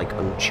buy it for like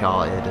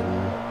Uncharted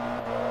and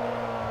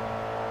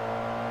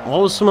what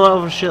was some of that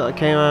other shit that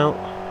came out?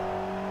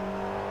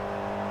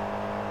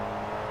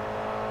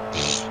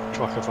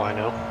 Fuck if I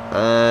know.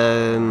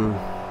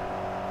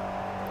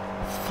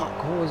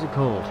 Fuck, What was it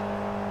called?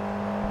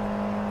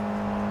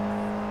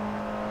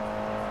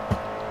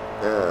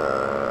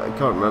 I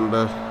can't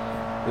remember.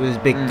 It was a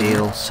big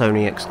deal.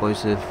 Sony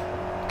exclusive.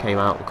 Came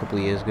out a couple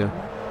of years ago.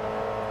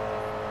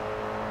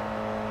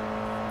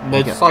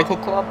 Motorcycle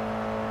Club?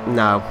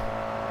 No.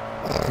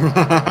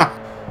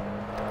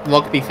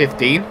 Rugby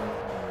 15?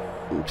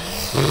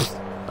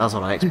 That's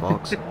on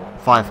Xbox.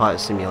 Firefighter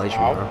Simulation,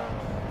 bro.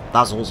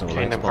 That's also on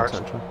Kingdom Xbox, Hearts.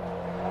 actually.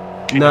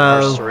 Kingdom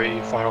No. Hearts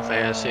 3, Final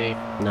Fantasy.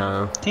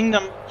 No.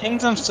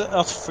 Kingdoms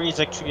of 3 is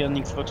actually on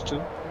Xbox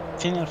too.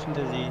 Final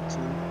Fantasy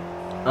 2.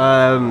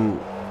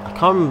 I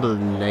can't remember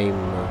the name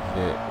of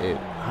it. It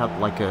had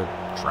like a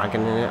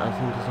dragon in it, I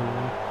think, or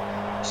something.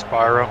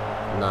 Spyro.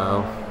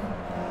 No.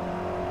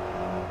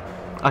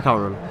 I can't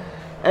remember.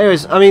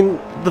 Anyways, I mean,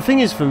 the thing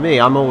is for me,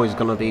 I'm always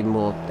going to be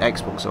more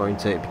Xbox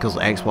oriented because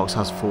Xbox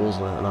has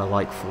Forza and I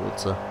like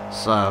Forza,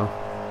 so...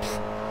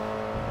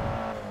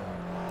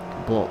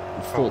 But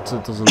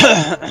Forza doesn't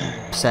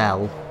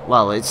sell.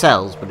 Well, it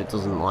sells, but it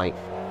doesn't, like,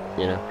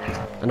 you know.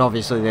 And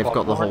obviously they've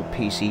got the whole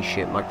PC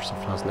shit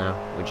Microsoft has now,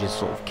 which is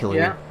sort of killing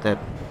it.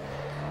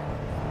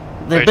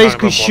 They're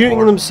basically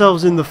shooting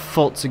themselves in the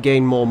foot to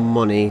gain more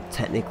money,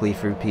 technically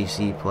through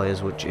PC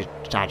players, which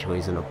actually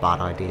isn't a bad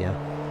idea.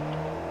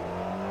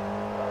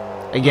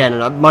 Again,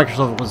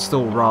 Microsoft would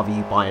still rather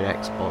you buy an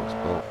Xbox,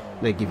 but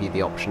they give you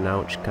the option now,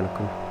 which is kind of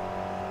cool.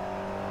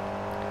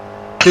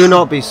 Do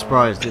not be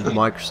surprised if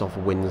Microsoft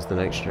wins the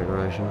next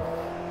generation.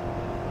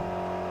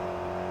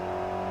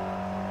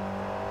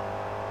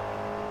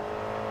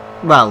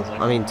 Well,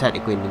 I mean,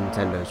 technically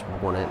Nintendo's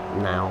won it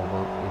now,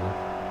 but, you know.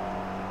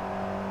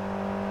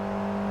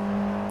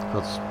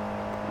 Because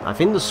I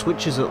think the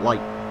Switch is at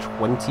like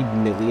 20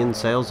 million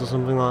sales or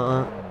something like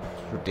that.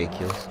 It's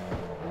ridiculous.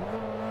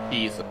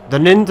 Easy. The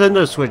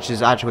Nintendo Switch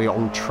is actually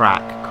on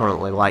track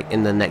currently, like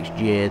in the next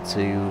year,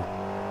 to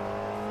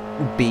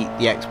beat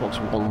the Xbox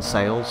One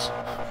sales.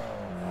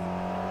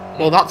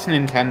 Well, that's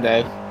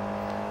Nintendo.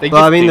 But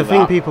I mean, the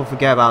thing people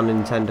forget about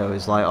Nintendo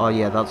is like, oh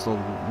yeah, that's all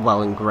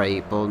well and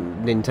great, but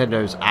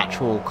Nintendo's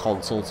actual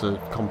console to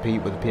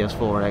compete with the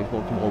PS4 and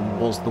Xbox One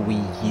was the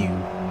Wii U.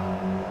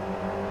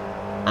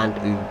 And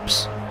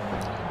oops.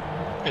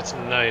 It's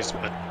nice,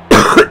 but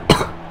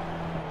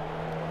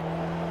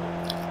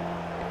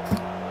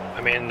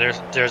I mean,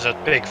 there's a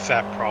big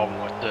fat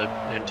problem with the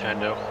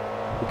Nintendo.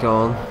 Go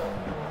on.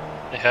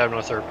 They have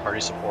no third-party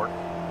support.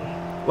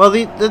 Well,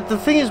 the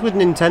thing is with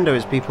Nintendo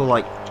is people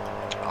like...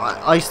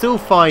 I still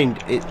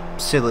find it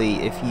silly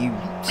if you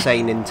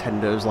say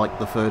Nintendo's like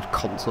the third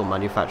console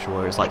manufacturer,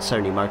 where it's like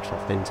Sony,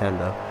 Microsoft,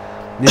 Nintendo.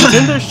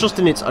 Nintendo's just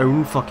in its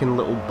own fucking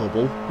little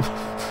bubble.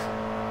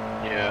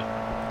 Yeah.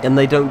 And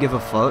they don't give a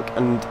fuck,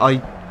 and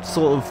I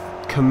sort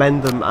of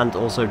commend them and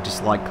also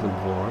dislike them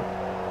for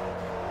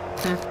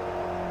it.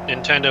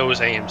 Nintendo is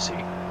AMC.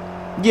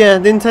 Yeah,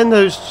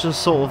 Nintendo's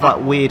just sort of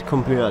that weird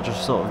company that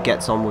just sort of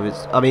gets on with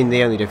its... I mean,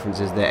 the only difference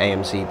is they're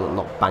AMC but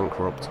not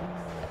bankrupt.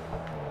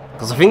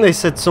 Because I think they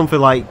said something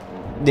like,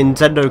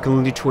 Nintendo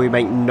can literally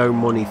make no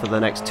money for the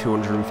next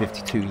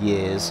 252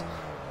 years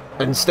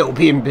and still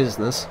be in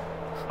business.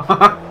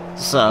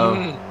 So,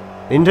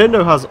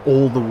 Nintendo has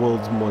all the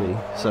world's money,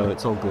 so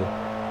it's all good.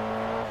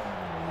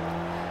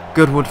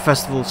 Goodwood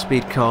Festival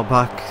speed car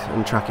back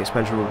and track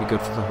expansion would be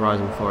good for the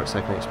Horizon 4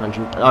 second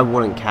expansion. I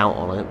wouldn't count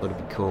on it, but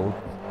it'd be cool.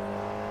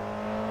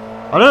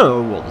 I don't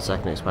know what the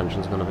second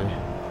expansion's gonna be.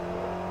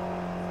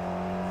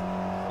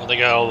 Well, they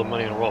got all the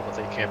money in the world, but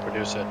they can't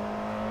produce it.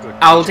 Good.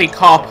 Aldi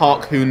car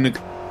park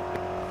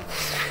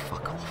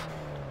Fuck off.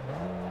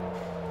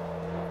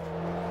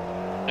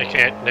 They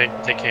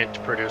can't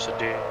produce a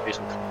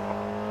decent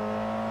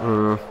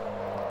car.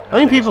 I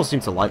mean, people seem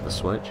to like the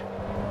Switch.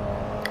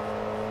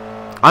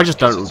 I just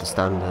don't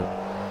understand it.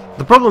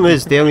 The problem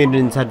is, the only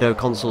Nintendo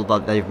console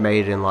that they've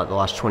made in like the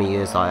last 20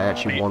 years that I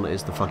actually want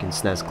is the fucking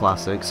SNES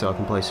Classic, so I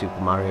can play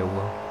Super Mario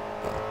World.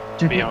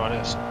 To be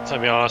honest,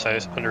 I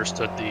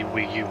understood the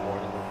Wii U more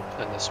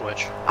than the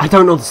Switch. I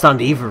don't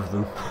understand either of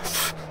them.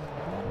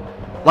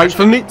 Like,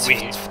 for me,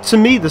 to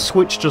me, the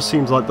Switch just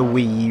seems like the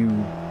Wii U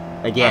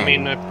again, I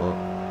mean, but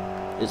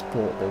it's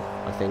portable,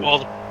 I think. Well,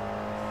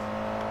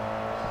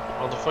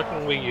 the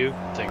fucking Wii U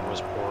thing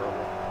was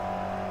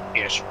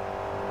portable-ish.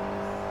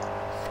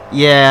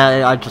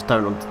 Yeah, I just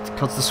don't know,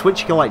 because the Switch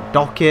you can like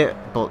dock it,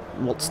 but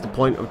what's the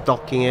point of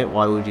docking it?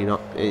 Why would you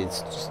not?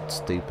 It's just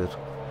stupid.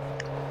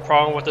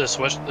 Problem with the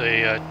Switch,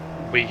 the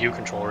Wii U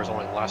controllers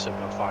only lasted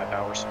about 5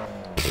 hours.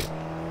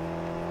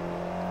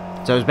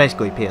 So it's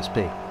basically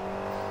PSP.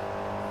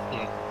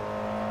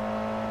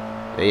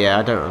 Yeah,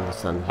 I don't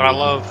understand. But I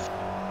love...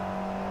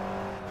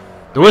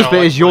 The worst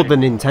bit is you're the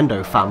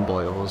Nintendo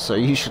fanboy, so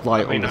you should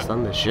like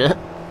understand this shit.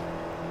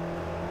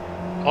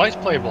 I like to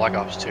play Black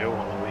Ops 2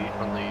 on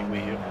the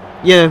Wii U.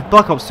 Yeah,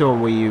 Black Ops 2 on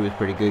Wii U was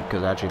pretty good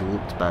because it actually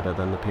looked better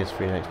than the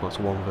PS3 and Xbox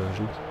One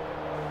versions.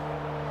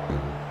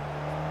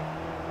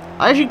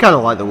 I actually kind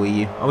of like the Wii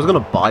U. I was going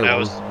to buy one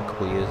a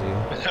couple of years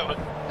ago.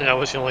 That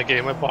was the only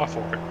game I bought for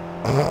it.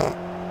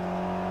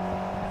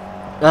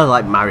 I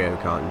like Mario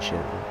Kart and shit.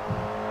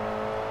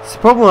 The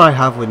problem I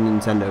have with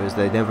Nintendo is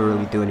they never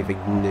really do anything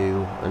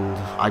new, and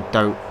I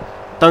don't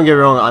get me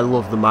wrong, I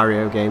love the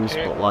Mario games,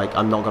 but like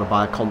I'm not gonna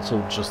buy a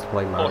console just to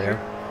play Mario.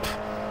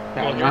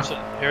 Well,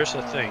 here's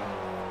the thing.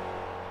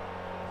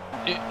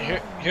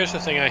 Here's the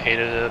thing I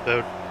hated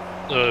about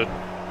the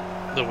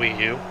Wii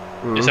U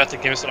is that the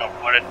games that I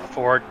wanted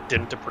for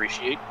didn't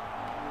depreciate.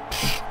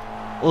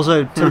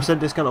 Also, 10%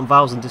 discount on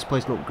valves and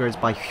displacement upgrades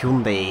by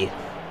Hyundai.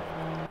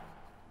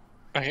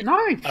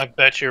 Nice. I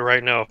bet you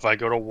right now, if I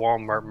go to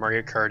Walmart,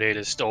 Mario Kart 8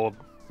 is still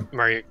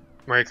about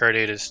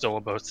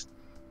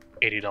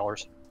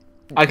 $80.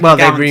 Well,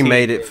 they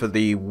remade it for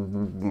the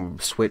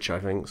Switch, I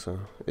think, so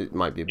it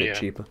might be a bit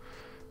cheaper.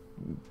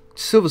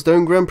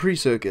 Silverstone Grand Prix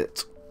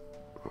circuit.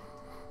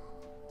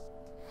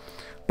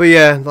 But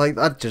yeah, like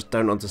I just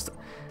don't understand.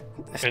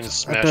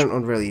 I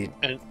don't really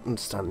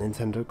understand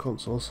Nintendo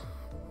consoles.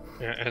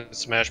 Yeah, and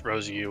Smash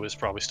Bros. U is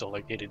probably still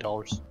like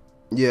 $80.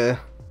 Yeah.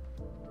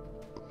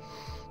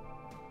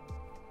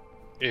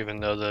 Even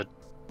though the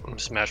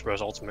Smash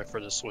Bros. Ultimate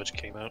for the Switch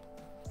came out.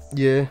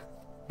 Yeah.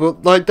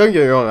 But, like, don't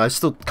get me wrong, I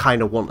still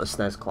kind of want a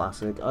SNES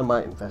Classic. I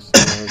might invest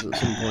in those at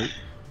some point.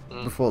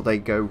 Before they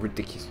go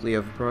ridiculously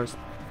overpriced.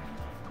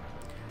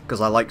 Because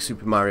I like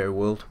Super Mario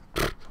World.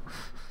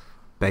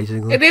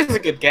 Basically. It is a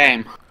good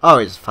game. Oh,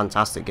 it's a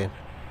fantastic game.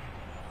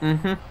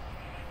 I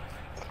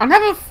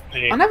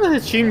never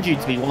assumed you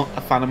to be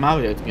a fan of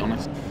Mario, to be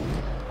honest.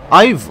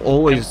 I've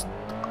always...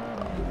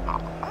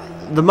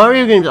 The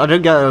Mario games, I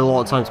don't get a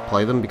lot of time to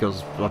play them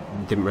because I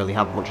didn't really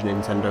have much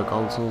Nintendo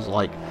consoles.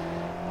 Like,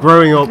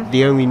 growing up,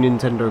 the only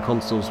Nintendo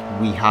consoles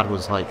we had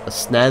was like a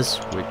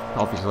SNES, which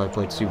obviously I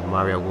played Super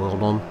Mario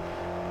World on.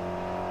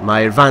 My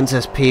Advance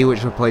SP,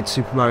 which I played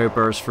Super Mario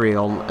Bros. 3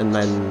 on, and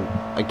then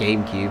a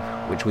GameCube,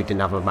 which we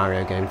didn't have a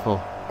Mario game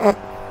for.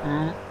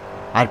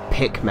 I had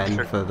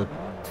Pikmin for the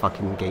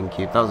fucking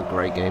GameCube. That was a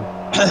great game.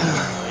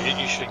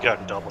 You should have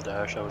gotten Double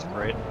Dash. That was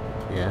great.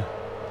 Yeah.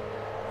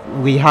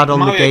 We had on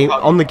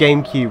the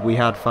GameCube, we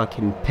had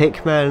fucking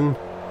Pikmin,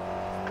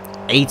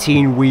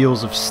 18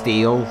 Wheels of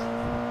Steel,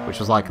 which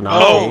was like an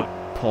arcade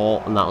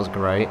port, and that was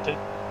great.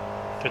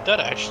 Did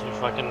that actually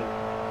fucking...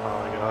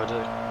 Oh my god,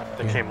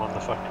 that came on the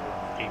fucking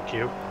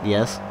GameCube?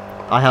 Yes.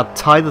 I had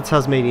Ty the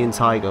Tasmanian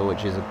Tiger,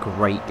 which is a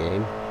great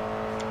game.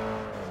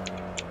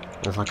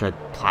 It's like a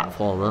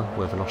platformer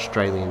with an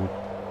Australian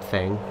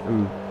thing,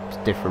 and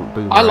different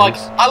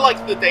boomerangs. I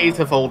like the days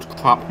of old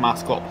crap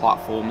mascot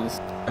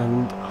platformers.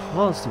 And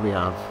what else did we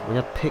have? We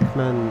had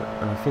Pikmin,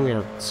 and I think we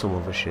had some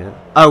other shit.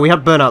 Oh, we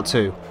had Burnout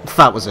 2.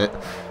 That was it.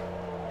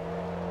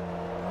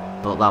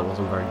 But that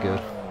wasn't very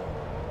good.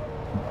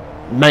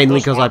 Mainly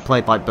because I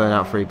played like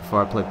Burnout 3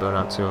 before I played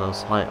Burnout 2. I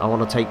was like, I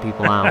want to take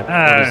people out.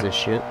 What is this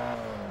shit?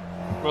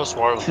 Most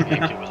War of the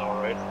GameCube was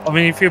alright. I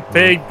mean, if you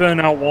played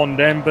Burnout 1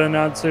 then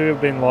Burnout 2, it'd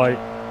been like,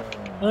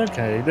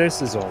 okay,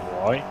 this is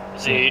alright.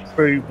 See,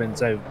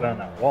 improvements over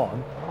Burnout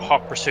 1.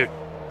 Hot Pursuit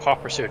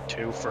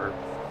 2 for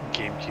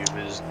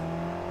GameCube is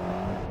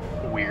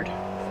weird.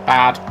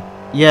 Bad.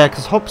 Yeah,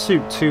 because Hot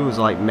Pursuit 2 was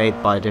like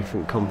made by a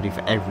different company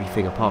for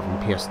everything apart from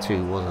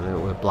PS2, wasn't it?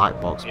 With Black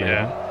Box maybe.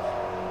 Yeah.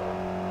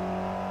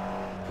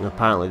 And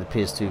apparently the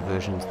PS2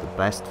 version's the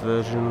best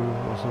version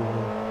or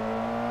something.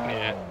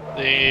 Yeah.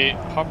 The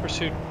Hot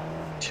Pursuit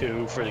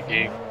 2 for the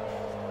game,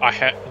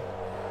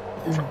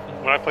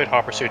 when I played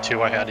Hot Pursuit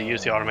 2, I had to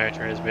use the automatic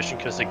transmission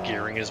because the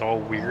gearing is all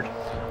weird.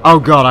 Oh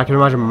god, I can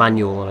imagine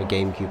manual on a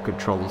GameCube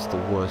controller's the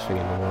worst thing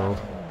in the world.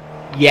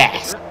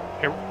 Yes.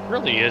 It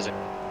really isn't.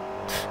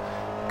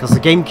 Because the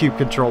GameCube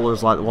controller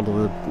is like one of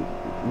the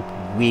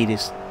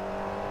weirdest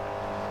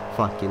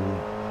fucking...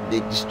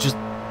 It's just...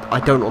 I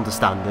don't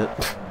understand it.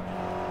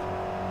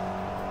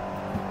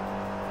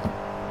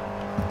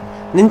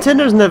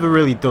 Nintendo's never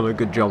really done a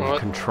good job with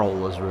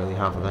controllers, really,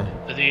 have they?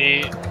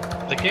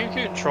 The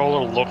GameCube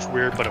controller looks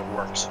weird, but it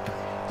works.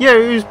 Yeah,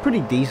 it was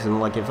pretty decent,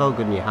 like it felt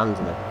good in your hands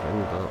and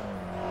everything, but...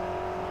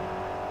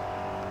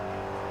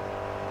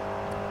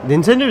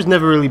 Nintendo's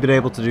never really been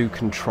able to do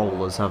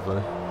controllers, have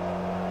they?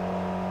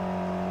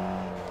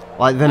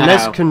 Like, the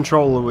NES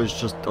controller was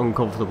just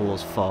uncomfortable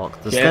as fuck.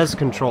 The SNES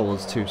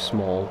controller's too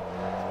small.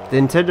 The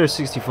Nintendo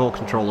 64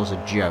 controller's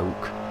a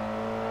joke.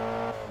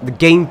 The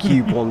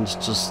GameCube one's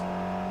just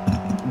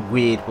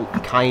weird,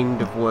 but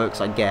kind of works,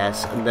 I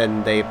guess. And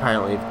then they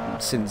apparently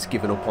have since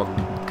given up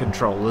on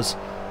controllers.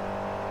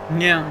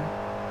 Yeah.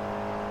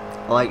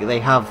 Like, they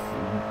have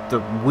the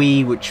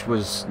Wii, which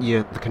was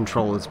the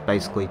controller's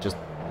basically just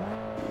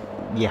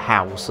your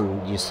house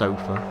and your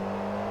sofa.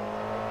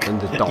 And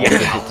the dock if it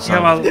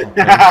decides to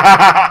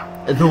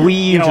The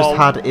Wii U just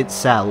had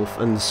itself,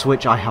 and the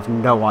Switch, I have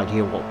no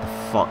idea what the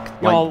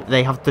fuck. Like,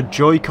 they have the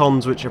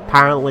Joy-Cons, which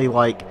apparently,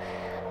 like,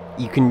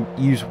 you can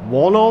use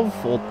one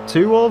of, or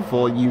two of,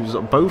 or use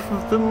both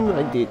of them.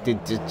 It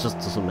just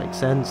doesn't make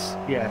sense.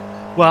 Yeah.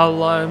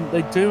 Well,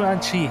 they do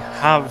actually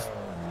have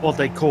what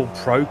they call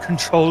Pro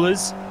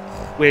controllers,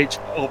 which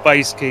are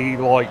basically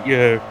like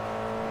your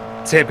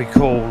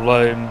typical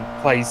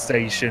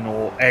PlayStation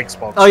or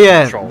Xbox. Oh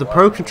yeah, the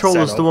Pro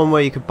controller is the one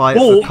where you could buy it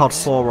for COD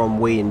 4 on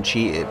Wii and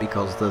cheat it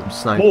because the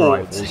sniper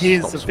rifles.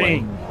 Here's the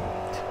thing: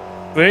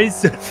 But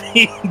it's the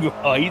thing,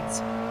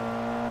 right?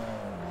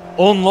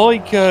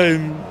 Unlike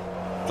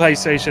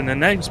PlayStation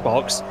and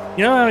Xbox,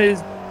 you know how it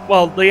is,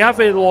 well, they have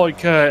it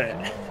like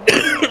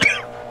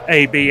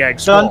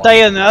ABX, Don't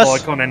die on us.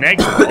 like on an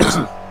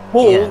Xbox.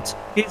 But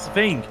here's the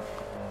thing: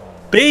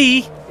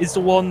 B is the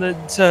one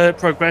that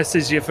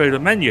progresses you through the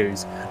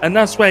menus, and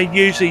that's where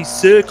usually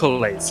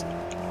circle is.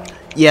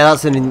 Yeah,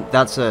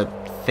 that's a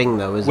thing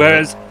though, isn't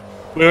it?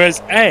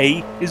 Whereas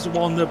A is the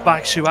one that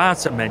backs you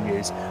out of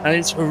menus, and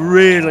it's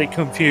really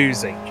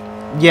confusing.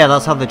 Yeah,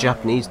 that's how the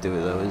Japanese do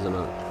it though, isn't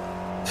it?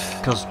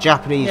 Because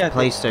Japanese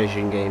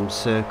PlayStation games,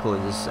 circle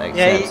is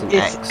accepts and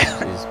X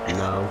is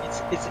no.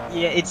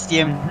 It's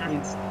the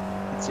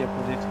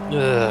opposite.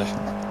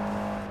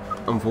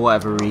 And for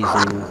whatever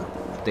reason,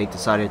 they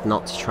decided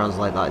not to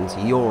translate that into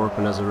Europe,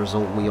 and as a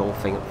result, we all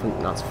think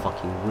that's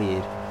fucking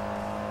weird.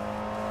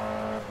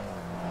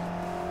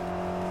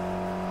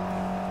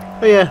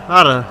 But yeah,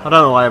 I don't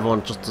know why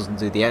everyone just doesn't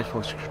do the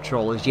Xbox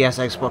controllers. Yes,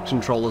 Xbox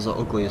controllers are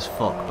ugly as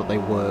fuck, but they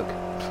work.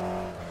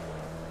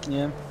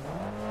 Yeah.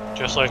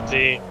 Just like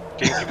the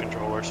GameCube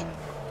controllers.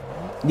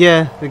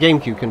 Yeah, the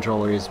GameCube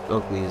controller is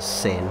ugly as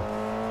sin.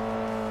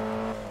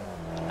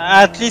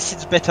 At least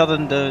it's better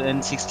than the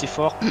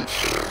N64.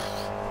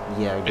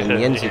 Yeah, again, the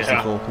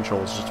N64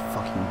 controller is just a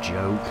fucking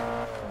joke.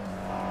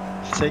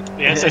 The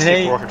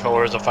N64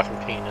 controller is a fucking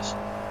penis.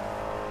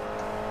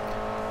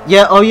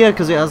 Yeah, oh yeah,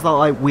 because it has that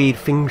like weird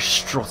thing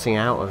strutting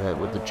out of it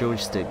with the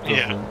joystick,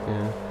 doesn't it?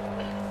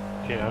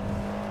 Yeah.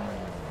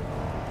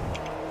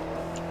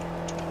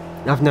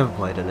 I've never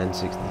played an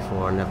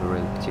N64, I never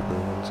really particularly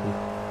want to.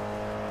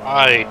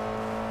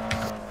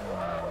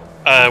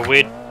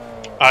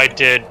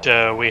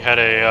 We had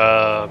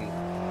a,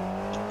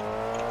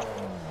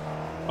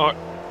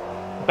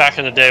 back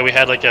in the day we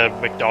had like a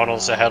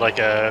McDonald's that had like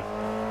a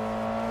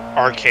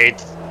arcade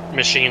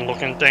machine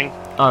looking thing.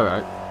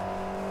 Alright.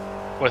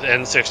 With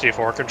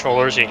N64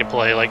 controllers, you could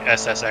play like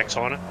SSX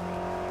on it.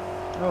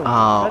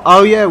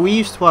 Oh yeah, we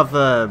used to have,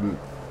 I'm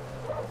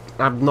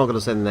not going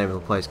to say the name of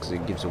the place because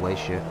it gives away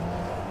shit.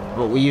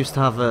 But we used to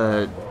have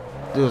there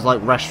was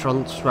like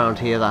restaurants around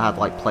here that had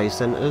like play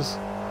centers.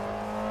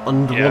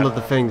 And one of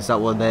the things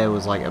that were there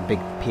was like a big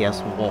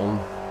PS1.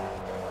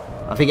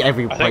 I think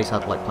every place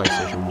had like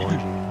PlayStation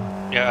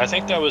 1. Yeah, I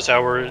think that was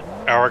our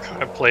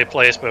kind of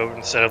place, but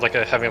instead of like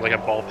having like a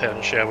ball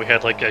pen shit, we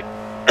had like a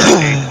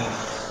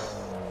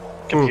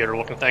computer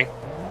looking thing.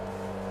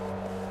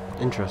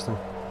 Interesting.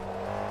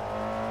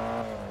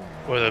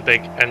 With a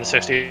big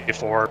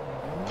N64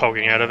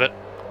 poking out of it.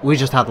 We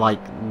just had like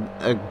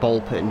a ball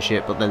pit and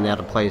shit, but then they had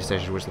a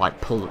PlayStation which was like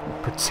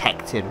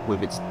protected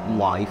with its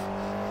life.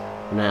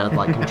 And they had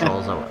like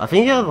controls out. I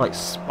think it had like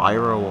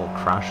Spyro or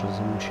Crash or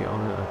some shit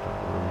on it, I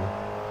don't remember.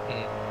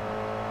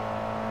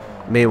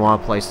 Meanwhile,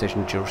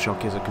 PlayStation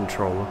DualShock is a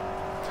controller.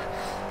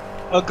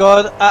 Oh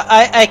god,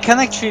 I can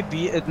actually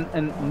be a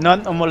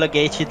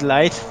non-homologated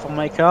light for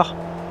my car.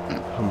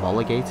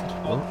 Homologated?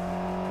 What?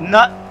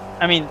 Not,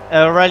 I mean,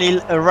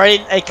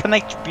 I can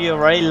actually be a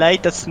rally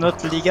light that's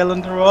not legal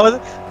on the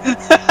road.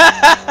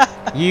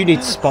 You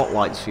need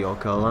spotlights for your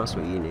car, that's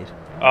what you need.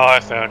 Oh, I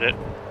found it.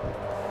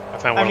 I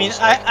found one. I mean,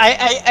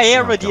 I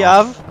already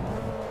have.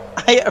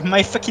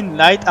 My fucking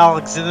light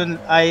are xenon,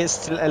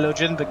 still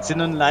halogen, but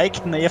xenon like,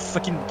 and I have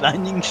fucking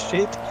blinding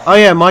shit. Oh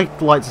yeah, my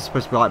lights are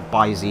supposed to be like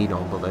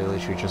bi-xenon, but they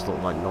literally just look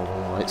like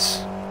normal lights.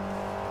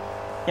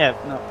 Yeah,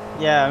 no,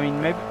 yeah, I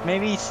mean,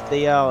 maybe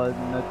they are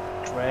not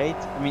great.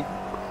 I mean,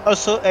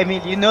 also,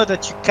 Emile, you know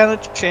that you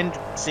cannot change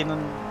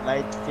xenon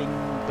light thing,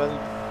 but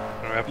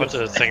I put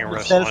the thing in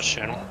response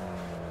channel.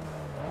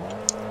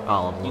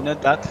 You know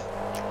that?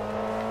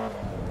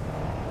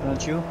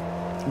 Don't you?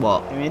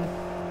 What? I mean,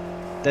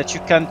 that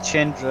you can't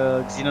change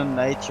xenon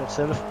light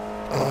yourself?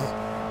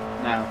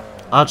 No.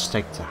 I'll just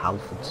take it to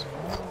Halfords.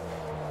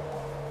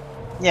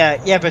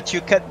 Yeah, but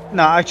you can.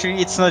 No, actually,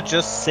 it's not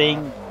just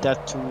saying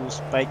that to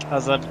Spike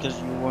Hazard because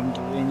you won't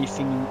do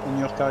anything in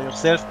your car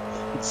yourself.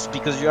 It's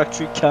because you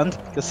actually can't,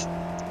 because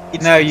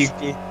it's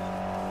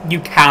you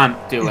can't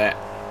do it.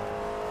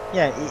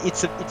 Yeah,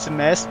 it's a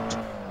mess.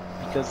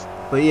 Because.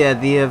 But yeah,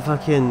 the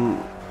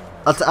fucking.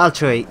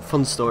 Actually,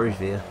 fun story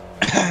for you.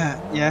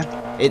 Yeah.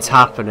 It's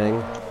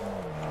happening.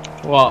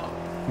 What?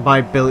 My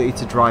ability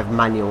to drive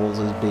manuals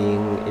is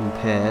being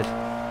impaired.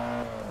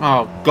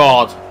 Oh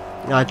god.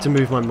 I had to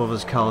move my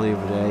mother's car the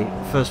other day.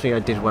 First thing I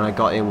did when I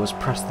got in was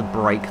press the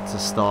brake to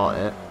start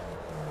it.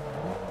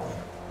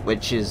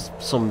 Which is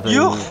something...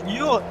 You're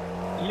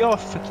a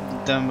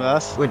fucking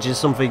dumbass. Which is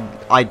something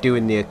I do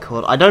in the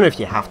Accord. I don't know if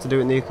you have to do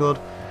it in the Accord,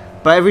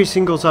 but every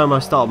single time I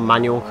start a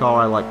manual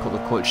car I like put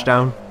the clutch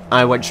down. And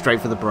I went straight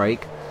for the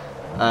brake.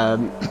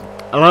 And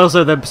I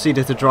also then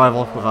proceeded to drive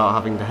off without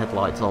having the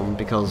headlights on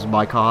because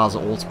my car has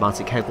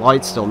automatic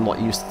headlights, so I'm not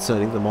used to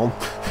turning them on.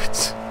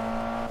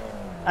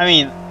 I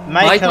mean,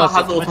 my car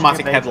has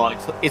automatic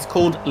headlights. It's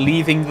called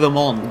leaving them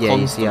on. Yeah,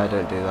 you see, I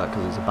don't do that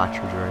because it's a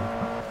battery drain.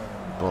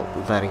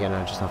 But then again,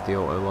 I just have the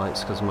auto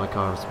lights because my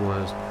car has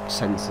more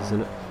sensors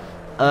in it.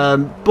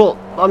 But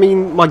I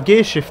mean, my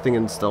gear shifting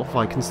and stuff,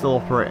 I can still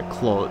operate a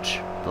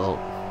clutch, but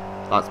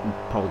that's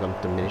probably going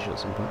to diminish at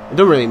some point. It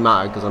doesn't really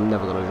matter because I'm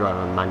never going to drive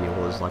a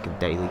manual as like a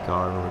daily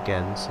car ever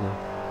again, so...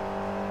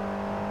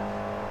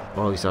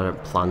 Or at least I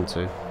don't plan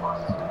to.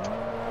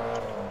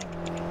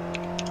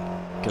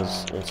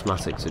 Because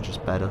automatics are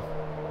just better.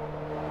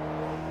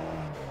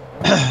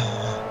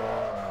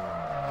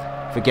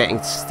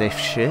 Forgetting stiff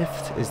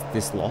shift is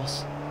this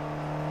loss?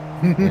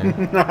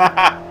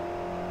 Yeah.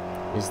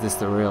 Is this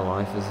the real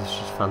life? Is this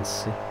just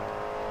fantasy?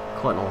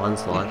 Quite a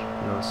landslide.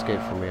 No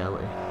escape from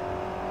reality.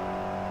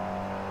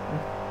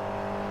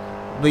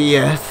 But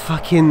yeah,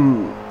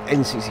 fucking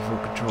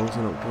N64 controls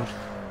are not good.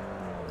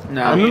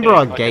 No. I remember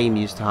our game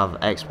used to have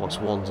Xbox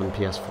Ones and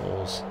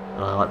PS4s,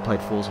 and I like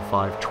played Forza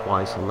 5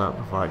 twice on that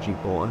before I actually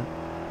bought it.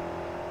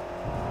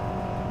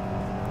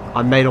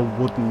 I made a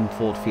wooden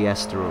Ford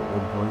Fiesta at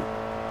one point,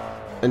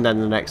 and then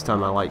the next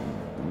time I like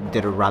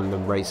did a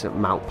random race at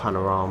Mount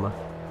Panorama.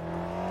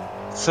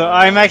 So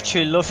I'm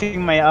actually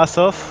laughing my ass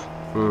off.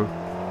 Mm.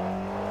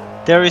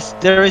 There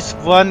is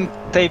one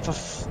type of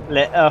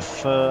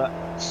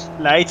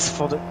lights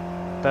for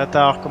that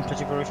are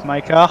compatible with my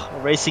car.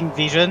 Racing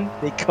Vision,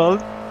 they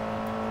called.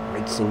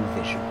 Racing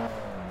Vision.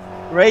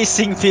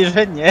 Racing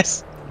Vision,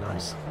 yes.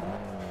 Nice.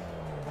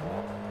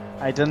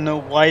 I don't know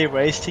why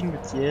racing,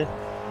 but yeah.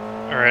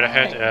 Alright, I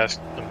had to ask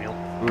Emile.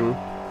 Mm.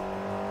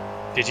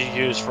 Did you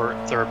use for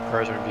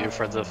third-person view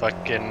for the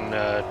fucking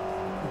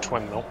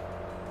twin mill?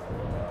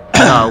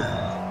 No.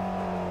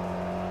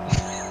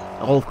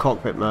 All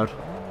cockpit mode.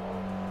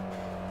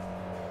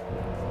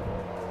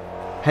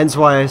 Hence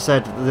why I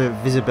said the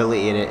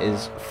visibility in it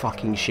is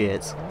fucking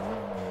shit.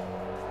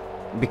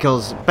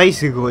 Because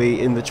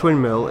basically in the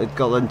twin mill it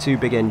got them two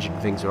big engine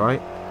things,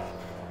 right?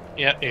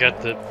 Yeah, you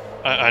got the.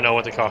 I know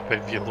what the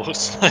cockpit view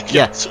looks like.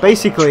 Yeah, It's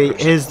basically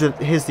atrocious.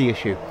 here's the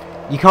issue.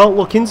 You can't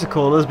look into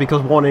corners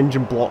because one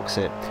engine blocks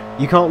it.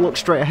 You can't look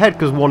straight ahead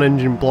because one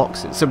engine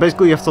blocks it. So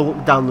basically you have to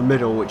look down the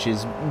middle, which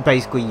is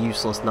basically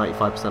useless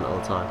 95%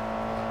 of the time.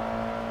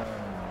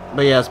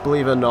 But yes,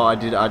 believe it or not, I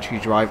did actually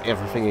drive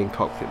everything in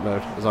cockpit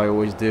mode, as I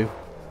always do.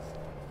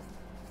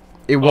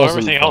 It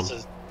wasn't everything fun. else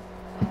is.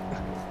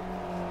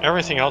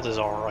 Everything else is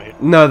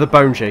alright. No, the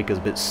bone shaker's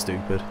a bit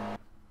stupid.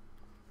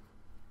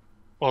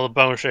 Well, the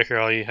bone shaker,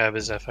 all you have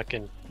is that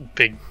fucking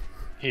big,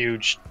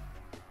 huge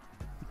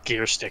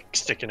gear stick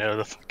sticking out of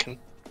the fucking.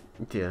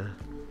 Yeah.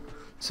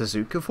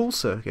 Suzuka full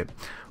circuit.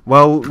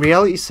 Well,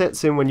 reality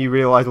sets in when you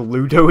realise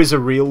Ludo is a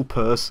real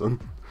person.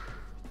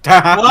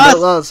 Not that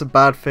that's a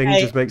bad thing, it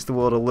just makes the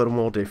world a little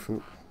more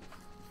different.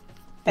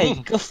 Hey,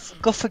 go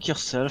fuck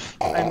yourself.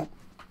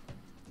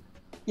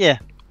 Yeah.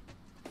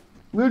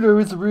 Ludo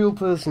is a real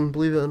person,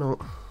 believe it or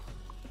not.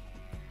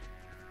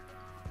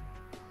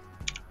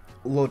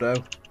 Ludo.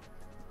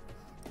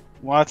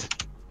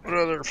 What? What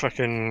other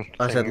fucking.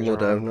 I said things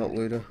Ludo, are- not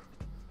Ludo.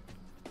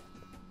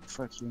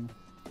 Fuck you.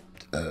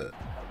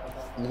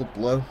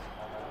 Ludlow.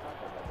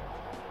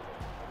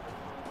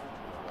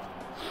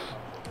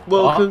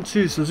 Welcome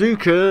to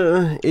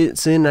Suzuka.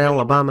 It's in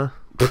Alabama.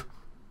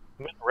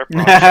 Rip rod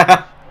should be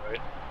alright.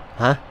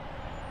 Huh?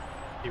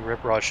 The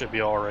rip rod should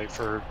be alright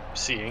for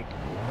seeing.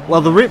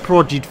 Well, the Rip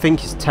Rod you'd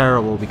think is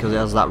terrible because it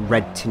has that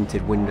red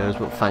tinted windows,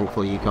 but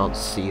thankfully you can't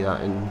see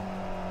that in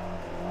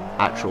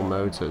actual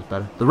mode, so it's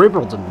better. The Rip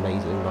Rod's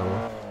amazing, by the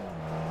way.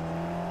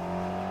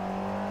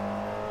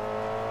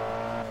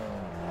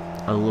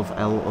 I love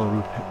El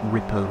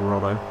Rippo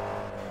Rodo.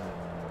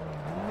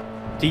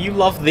 Do you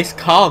love this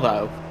car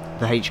though?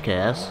 The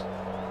HKS.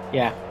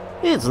 Yeah.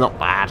 It's not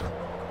bad.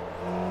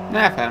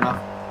 Nah, fair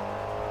enough.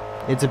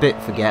 It's a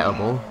bit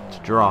forgettable to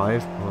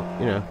drive, but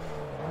you know,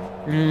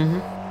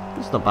 Mm-hmm.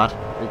 it's not bad.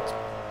 It's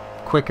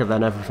quicker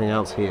than everything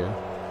else here.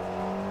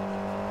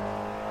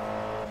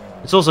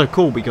 It's also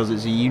cool because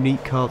it's a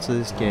unique car to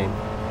this game,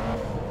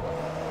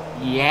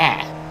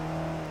 Yeah.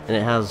 and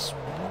it has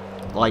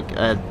like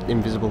an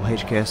invisible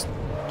HKS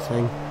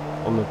thing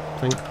on the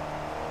thing.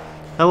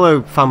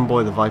 Hello,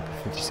 fanboy the Viper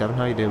 57.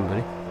 How you doing,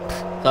 buddy?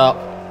 So,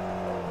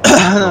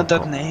 Not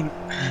that name.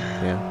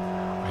 Yeah.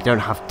 I don't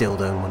have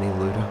dildo money,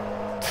 Ludo.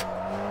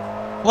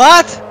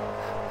 What?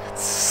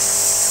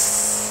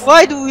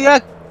 Why do we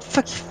act?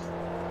 Fuck.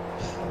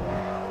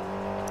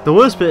 The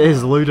worst bit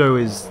is Ludo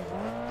is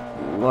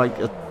like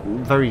a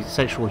very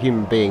sexual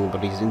human being,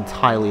 but he's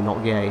entirely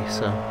not gay,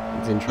 so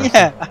it's interesting.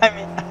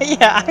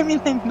 Yeah, I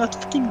mean, I'm not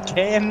fucking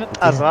gay. I'm not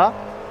Azra.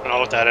 I know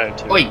what that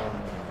attitude. oi.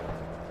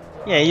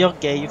 Yeah, you're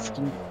gay. You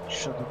fucking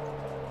shut up.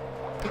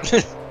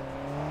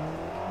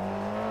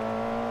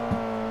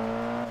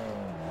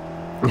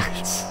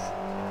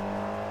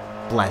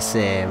 Bless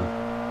him.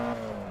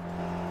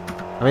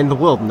 I mean, the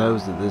world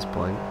knows at this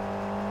point.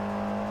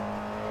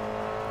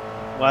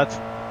 What?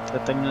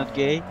 That I'm not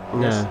gay?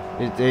 No,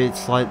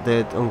 it's like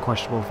the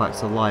unquestionable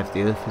facts of life.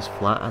 The Earth is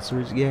flat, as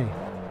is gay.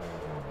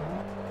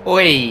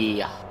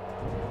 Oi.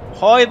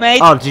 Hi, mate.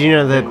 Oh, did you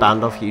know they're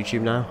banned off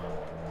YouTube now?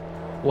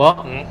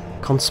 What?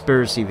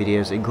 Conspiracy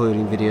videos,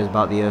 including videos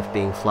about the Earth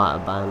being flat,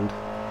 are banned.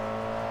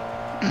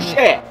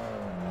 Shit.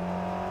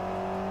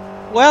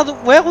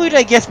 where would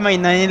I get my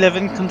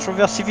 9/11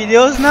 controversy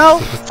videos now?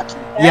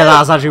 Yeah,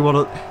 that's actually one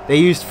of... They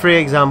used 3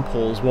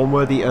 examples. One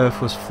where the Earth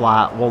was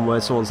flat, one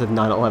where someone said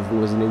 9/11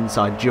 was an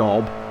inside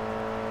job.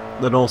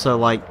 Then also,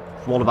 like,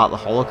 one about the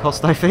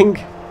Holocaust, I think.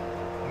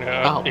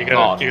 Yeah, Oh, you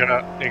God.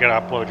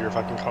 gotta upload your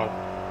fucking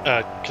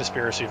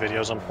conspiracy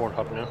videos on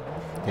Pornhub now.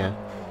 Yeah.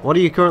 What are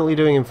you currently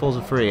doing in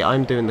Forza 3?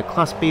 I'm doing the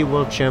Class B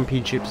World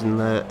Championships in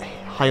the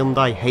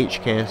Hyundai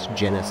HKS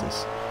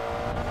Genesis.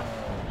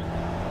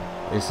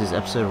 This is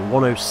episode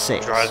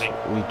 106. Driving.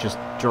 We just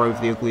drove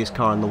the ugliest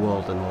car in the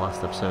world in the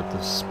last episode,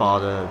 the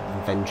Spada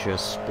Venture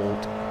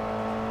Sport.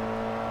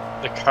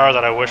 The car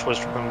that I wish was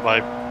driven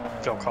by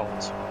Phil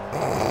Collins.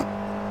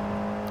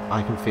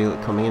 I can feel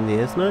it coming in the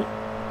ears now.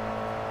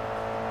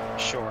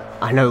 Sure.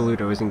 I know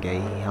Ludo isn't gay,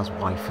 he has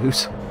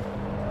waifus.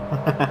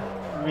 I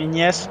mean,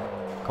 yes.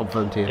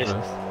 Confirmed here Yes.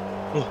 first.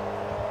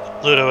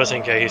 Ludo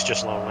isn't gay, he's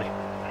just lonely.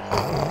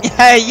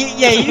 Yeah,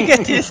 you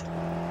get this.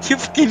 You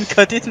fucking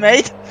got it,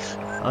 mate.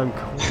 I'm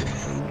cold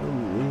and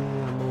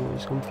lonely, I'm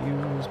always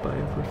confused by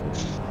everything.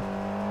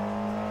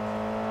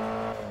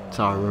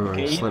 Sorry, I'm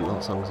remembering Okay.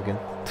 Slipknot songs again.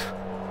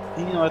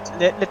 You know what?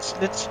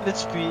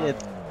 Let's be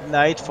at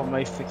light for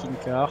my fucking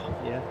car.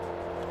 Yeah.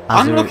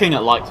 I'm Azur- looking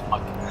at lights.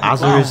 Like,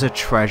 Azur is a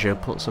treasure,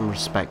 put some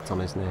respect on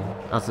his name.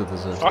 Azur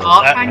deserves Fuck it.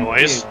 that thank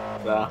noise. you.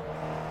 There.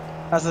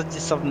 As a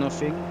deserve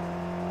nothing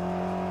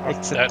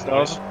except That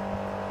love. noise.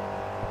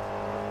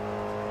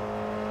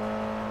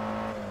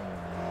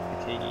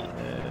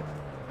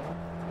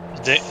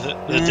 Okay.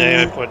 The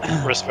day I put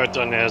respect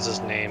on Naz's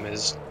name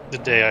is the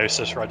day I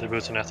subscribed to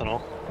Boots and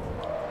Ethanol.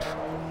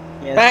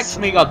 Yes. Back to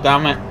me,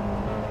 goddammit.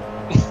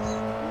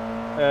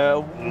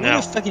 No.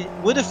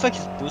 What the fuck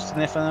is Boost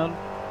and Ethanol?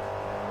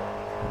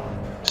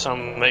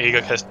 Some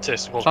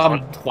egotistical Some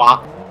cunt.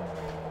 twat.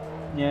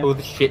 Yeah. Oh,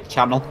 the shit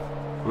channel.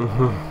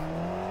 Mhm.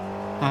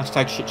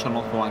 Hashtag shit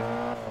channel for one.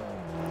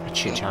 A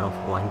shit channel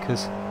for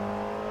wankers.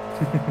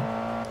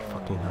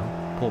 Fucking hell.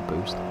 Poor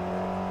Boost.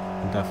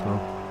 Definitely.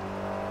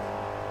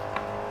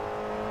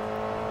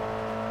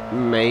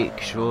 Make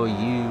sure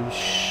you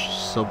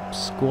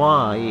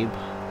subscribe.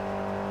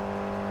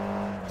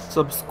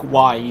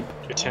 Subscribe.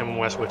 To Tim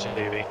Westwood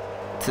TV.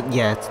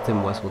 Yeah, it's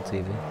Tim Westwood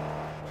TV.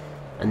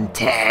 And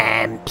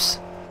Temps.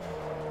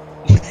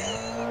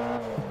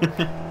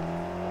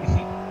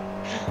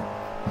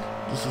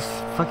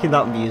 Fucking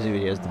that music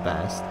video is the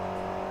best.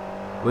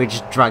 Where he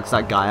just drags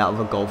that guy out of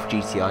a Golf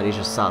GTI and he's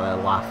just sat there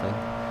laughing.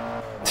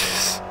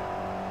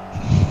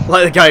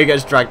 Like the guy who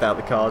gets dragged out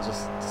of the car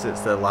just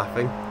sits there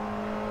laughing.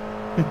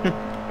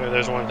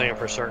 There's one thing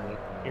for certain.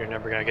 You're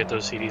never gonna get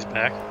those CDs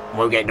back.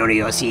 Won't get none of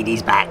your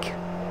CDs back.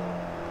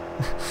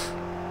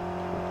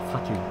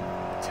 Fucking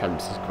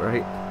Temps is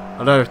great. I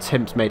don't know if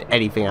Temps made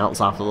anything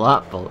else after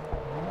that, but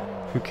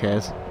who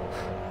cares?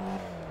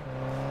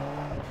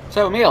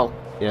 So, Emile,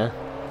 Yeah.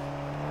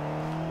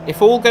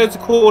 if all goes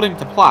according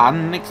to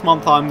plan, next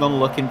month I'm gonna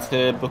look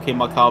into booking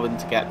my car in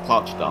to get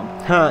clutch done.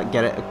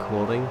 Get it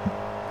according.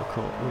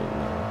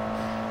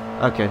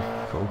 No. Okay,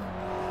 cool.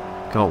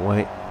 Can't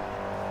wait.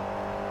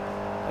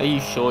 Are you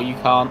sure you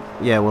can't?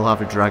 Yeah, we'll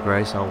have a drag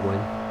race, I'll win.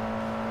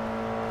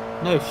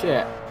 No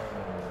shit.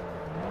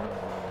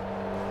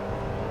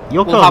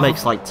 Your We'll car have a-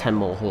 makes like 10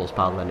 more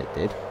horsepower than it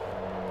did.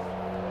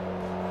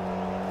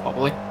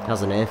 Probably. It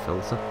has an air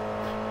filter.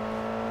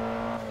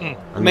 And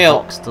the Emile,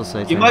 box does say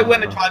You 10 might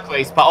win a horsepower. drag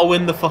race, but I'll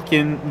win the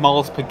fucking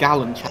miles per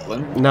gallon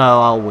challenge.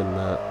 No, I'll win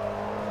that.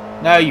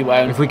 No, you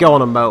won't. If we go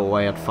on a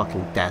motorway, I'd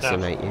fucking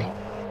decimate you.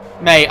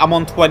 Mate, I'm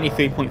on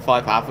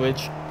 23.5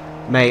 average.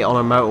 Mate, on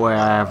a motorway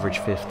I average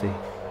 50.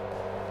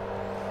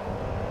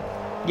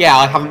 Yeah,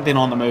 I haven't been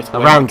on the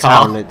motorway. Around in a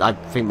car. town, I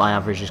think my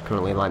average is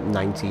currently like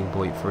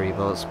 19.3,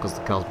 but that's because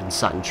the car's been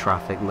sat in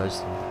traffic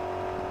most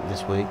of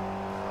this week.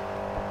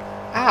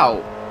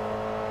 Ow.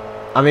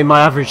 I mean,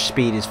 my average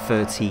speed is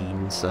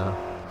 13, so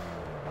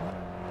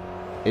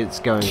it's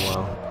going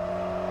well.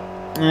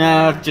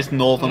 Yeah, just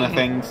northerner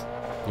things.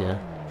 Yeah.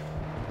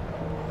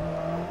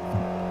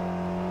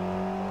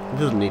 It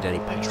doesn't need any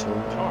petrol.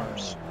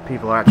 Cars.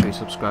 People are actually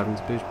subscribing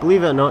to Boost.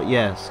 Believe it or not,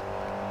 yes.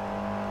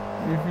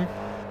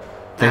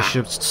 They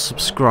should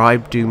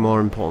subscribe, do more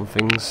important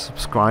things.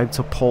 Subscribe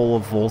to Paul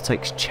of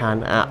Vortex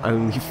Chan at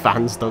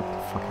onlyfans.com.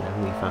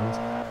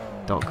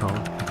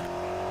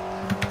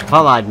 The fact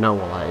that I'd know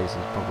what that is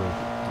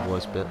probably the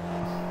worst bit.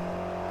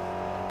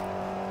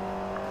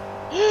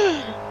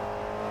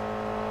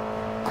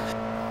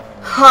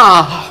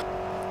 Ha!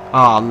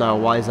 Oh no,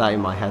 why is that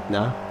in my head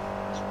now?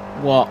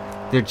 What?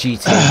 The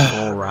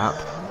GTA 4 rap.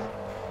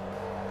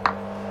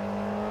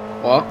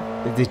 What?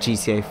 The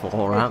GTA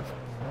 4 rap.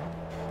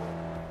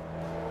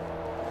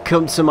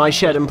 Come to my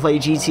shed and play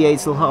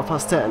GTA till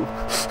 10:30.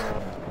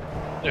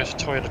 There's a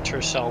Toyota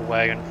Tercel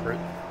wagon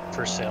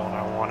for sale and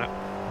I want it.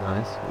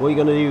 Nice. What are you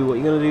gonna do? What are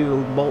you gonna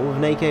do? Bolt with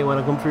an AK when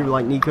I come through?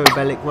 Like Nico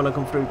Bellic when I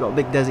come through? Got a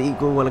big Desert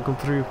Eagle when I come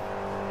through?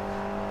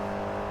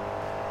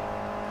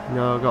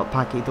 No, I got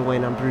Packy,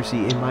 Dwayne and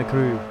Brucey in my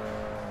crew.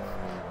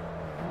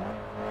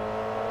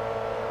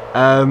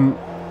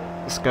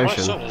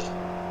 Scotian.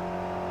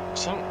 What?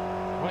 So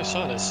My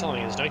son is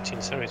selling his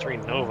 1973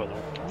 Nova,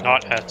 though,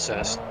 not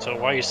SS, so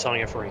why are you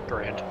selling it for $8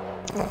 grand?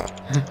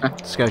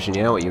 Scotian,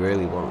 you know what you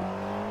really want?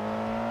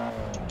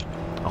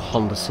 A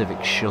Honda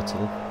Civic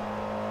Shuttle.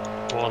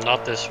 Well,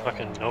 not this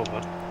fucking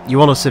Nova. You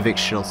want a Civic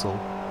Shuttle.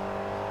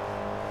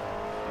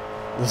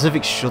 The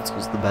Civic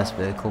Shuttle's the best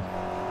vehicle.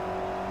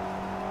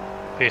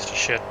 Piece of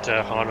shit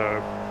Honda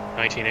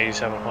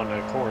 1987 Honda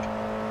Accord.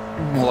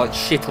 More like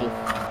shittle.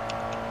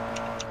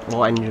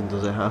 What engine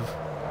does it have?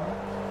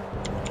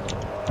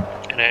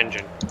 An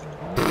engine.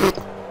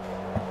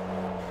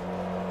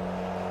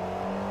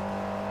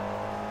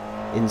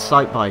 In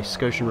sight by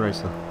Scotian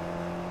Racer.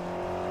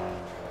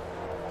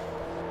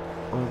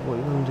 Oh, what are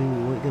you gonna do?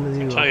 What are you gonna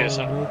do? I'll tell you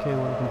something. Okay,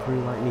 wanna come through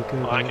like Nico?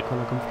 Well, Wanna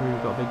come through?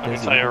 We've got a big I can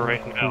desert. tell you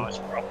right now, it's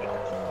probably. I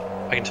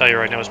can tell you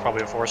right now, it's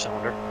probably a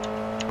 4-cylinder.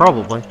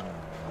 Probably.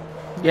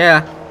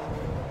 Yeah.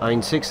 I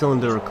mean,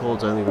 6-cylinder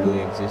Accords only really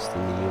exist in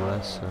the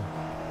US, so.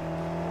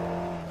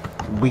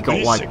 We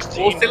got like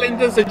 16. 4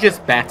 cylinders are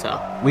just better.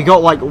 we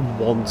got like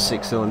one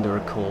 6-cylinder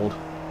Accord.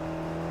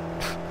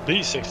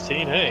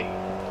 B16A.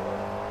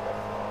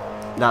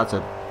 That's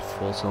a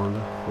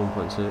 4-cylinder,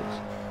 1.6.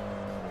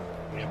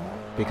 Yep.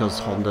 Because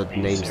Honda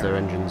names their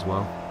engines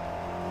well.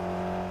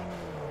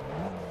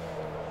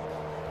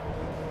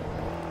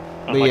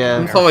 But yeah,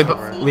 I'm sorry,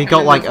 but we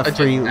got like a cylinders are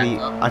 3 just litre.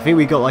 better. I think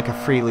we got like a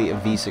 3-litre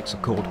V6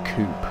 Accord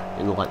coupe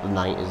in like the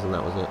 90s, and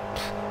that was it.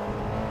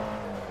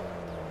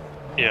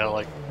 Yeah,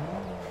 like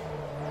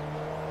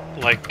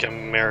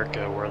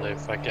America, where they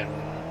fucking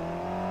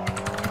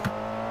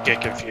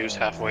get confused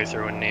halfway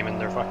through and naming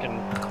their fucking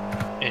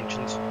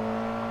engines.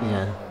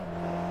 Yeah.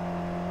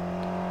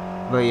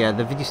 But yeah,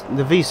 the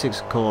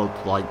V6 Accord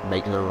like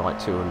makes it like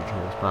 200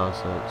 horsepower,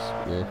 so it's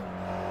yeah.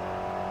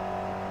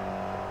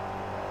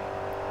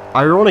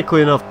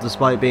 Ironically enough,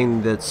 despite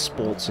being the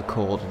sports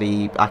Accord,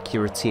 the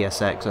Acura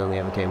TSX only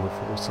ever came with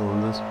 4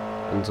 cylinders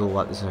until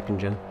like the 2nd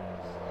gen.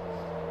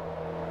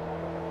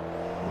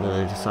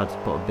 They decided to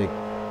put a big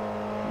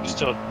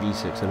Still,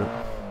 V6 in it.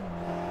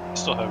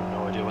 still have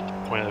no idea what the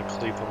point of the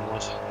Cleveland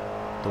was.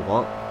 The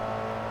what?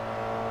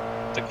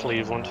 The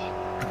Cleveland.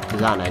 Is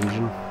that an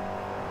engine?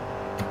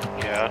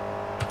 Yeah,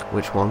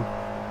 Which one?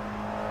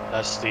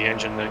 that's the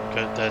engine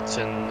that's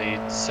in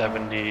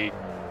the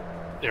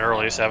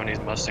early 70s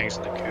Mustangs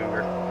and the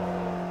Cougar.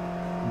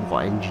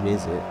 What engine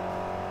is it?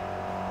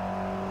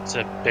 It's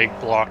a big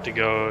block to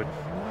go.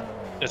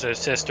 It's a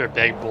sister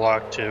big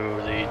block to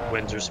the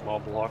Windsor small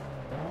block.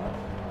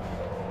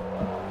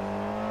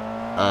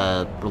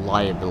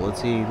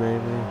 Reliability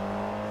maybe?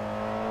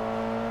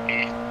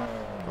 Eh.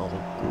 Or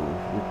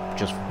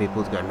just for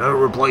people to go, no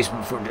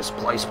replacement for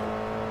displacement.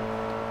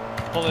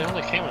 Well, they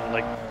only came in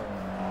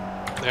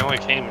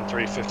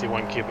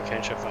 351 cubic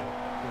inch, if I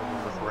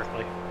remember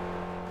correctly.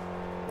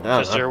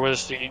 Because there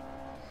was the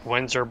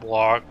Windsor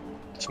block,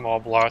 small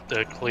block,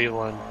 the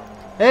Cleveland.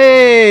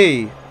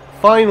 Hey!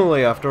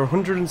 Finally, after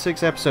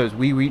 106 episodes,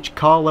 we reach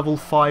car level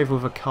 5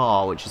 with a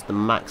car, which is the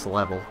max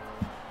level.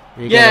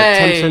 You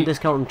get a 10%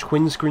 discount on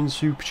twin screen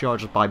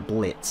superchargers by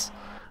Blitz.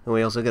 And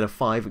we also get a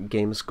 5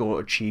 game score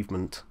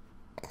achievement.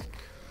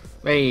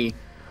 Hey.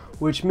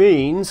 Which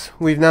means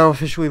we've now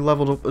officially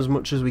leveled up as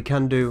much as we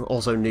can do.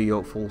 Also, New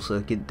York full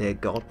circuit, dear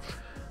God.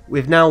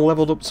 We've now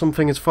leveled up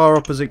something as far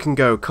up as it can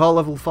go. Car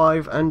level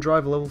 5 and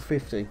driver level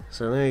 50.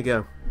 So there you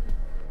go.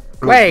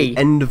 Way. The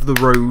end of the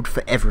road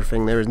for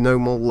everything. There is no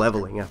more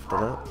leveling after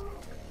that.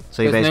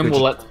 So you're There's no basically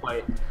more let's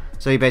play.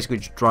 so you're basically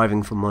just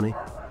driving for money.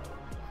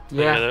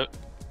 Yeah.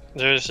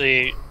 There's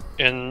we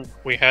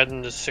had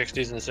in the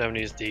 60s and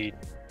 70s the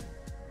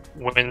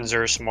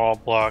Windsor small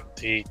block,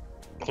 the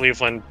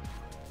Cleveland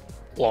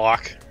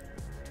block,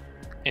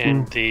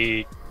 and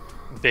the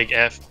the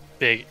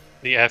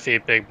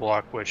F8 big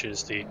block, which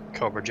is the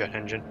Cobra Jet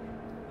engine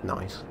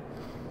Nice.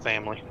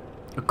 family.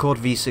 Accord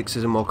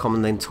V6s are more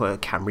common than Toyota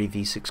Camry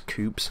V6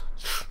 coupes.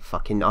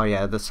 Fucking, oh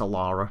yeah, the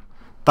Solara.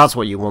 That's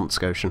what you want,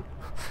 Scotian.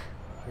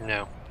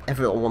 No.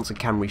 Everyone wants a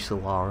Camry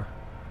Solara.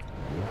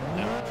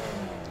 No.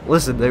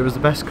 Listen, it was the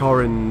best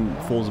car in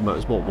Forza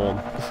Motorsport 1.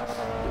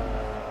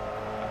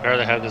 I'd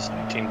rather have this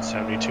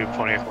 1972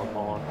 Pontiac Le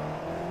Mans.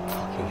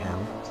 Fucking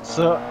hell.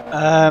 So,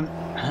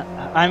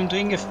 I'm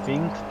doing a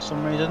thing for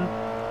some reason.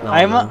 No,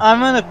 I'm no.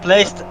 on a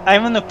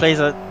place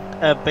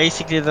that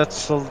basically that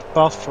sold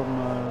parts from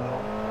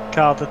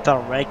cars that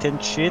are wrecked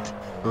and shit.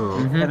 Oh.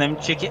 And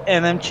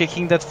I'm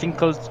checking that thing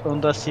called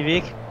Honda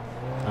Civic.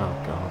 Oh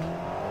god.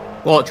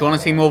 What, do you want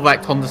to see more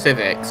wrecked Honda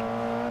Civics?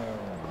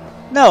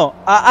 No,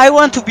 I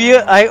want to be.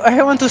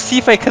 I want to see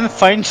if I can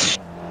find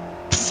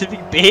specific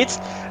baits.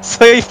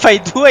 So if I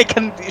do, I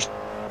can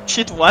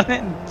shit one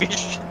and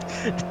fish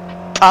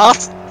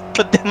parts,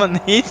 put them on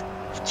it. It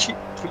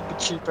will be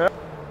cheaper.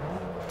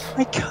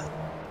 My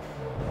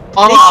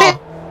god.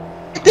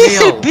 They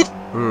say bit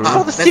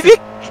for the Civic.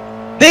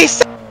 They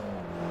say.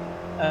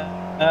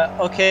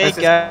 Okay, There's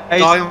this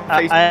guys. guy on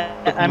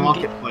Facebook I'm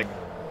Marketplace.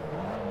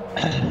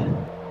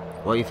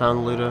 What you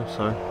found, Ludo?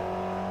 Sorry.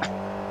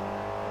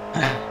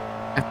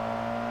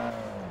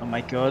 Oh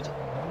my god.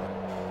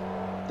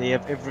 They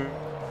have everything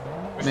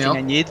Emile?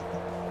 I need.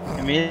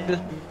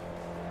 Emile?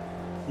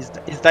 He's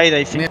died,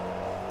 I think.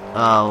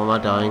 Oh, am I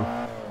dying?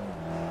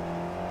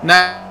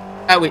 No,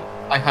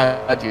 I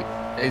heard you.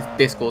 It's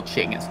Discord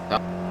shitting and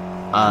stuff.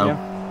 Oh.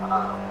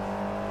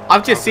 Yeah.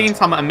 I've just seen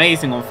something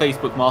amazing on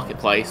Facebook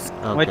Marketplace.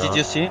 Oh, What God. did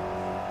you see?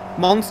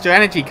 Monster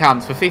energy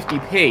cans for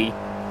 50p.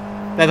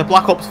 They're the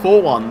Black Ops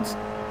 4 ones.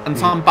 And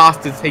some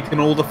bastard's taken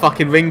all the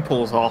fucking ring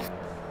pulls off.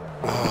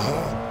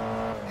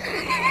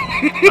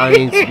 I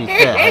mean, to be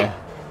fair,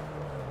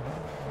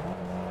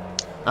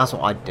 that's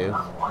what I'd do.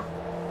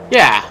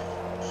 Yeah.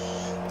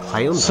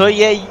 So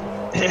yeah,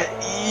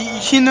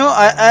 you know,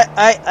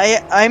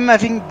 I'm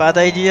having bad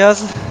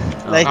ideas.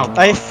 Like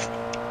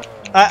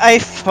I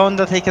found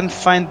that I can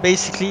find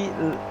basically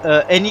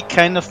any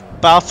kind of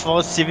parts for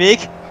a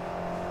Civic.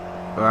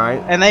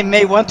 Right. And I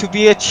may want to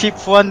be a cheap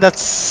one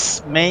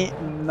that's may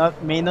not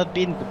be in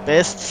the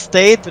best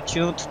state, but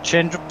you know, to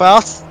change the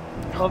parts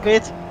of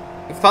it.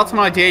 If that's an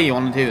idea you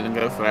want to do, then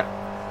go for it.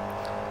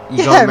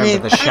 You gotta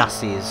remember the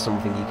chassis is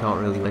something you can't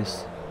really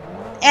miss.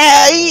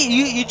 Yeah,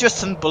 you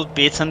just unbolt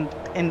bits and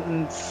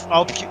it's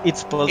bolted.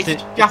 It's a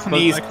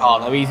Japanese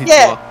car, they're easy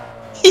Yeah. to work.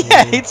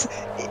 Yeah, it's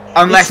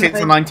Unless it's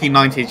a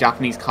 1990s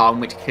Japanese car, in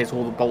which case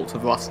all the bolts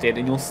have rusted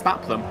and you'll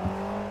snap them.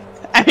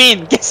 I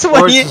mean, guess Or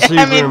what? it's a I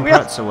Subaru mean,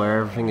 Impreza where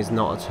everything is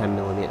not a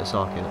 10mm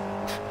socket.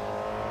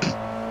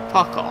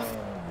 Fuck off.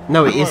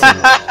 No, it isn't.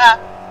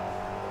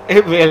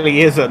 It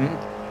really isn't.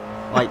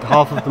 Like,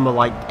 half of them are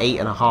like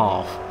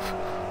 8.5.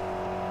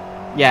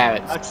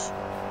 Yeah, it's...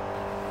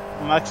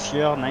 Max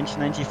year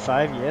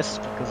 1995, yes,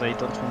 because I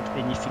don't want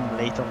anything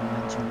later than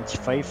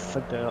 1995 for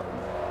the.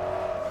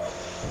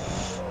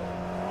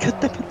 God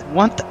damn it!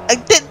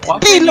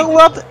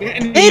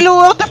 They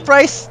lowered the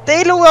price.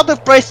 They lowered the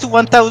price to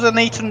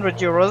 1,800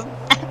 euros.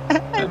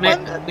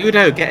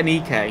 Ludo, get an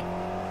EK.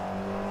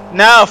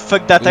 No,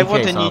 fuck that. I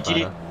want EKs an are EG.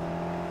 better.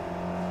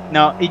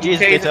 No, EG is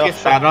better.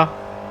 It's better.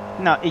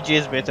 No, EG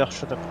is better.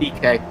 Shut up.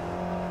 EK.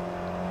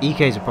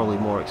 EKs are probably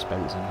more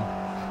expensive.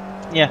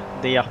 Yeah,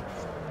 they are.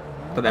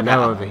 But they're And now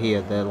better. over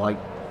here, they're like...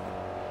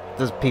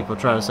 There's people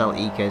trying to sell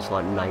EKs for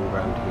like 9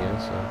 grand here,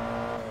 so...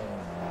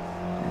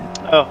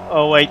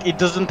 Oh wait, it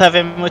doesn't have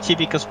MOT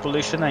because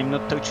pollution. I'm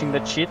not touching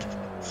that shit.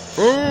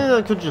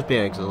 It could just be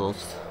an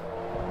exhaust.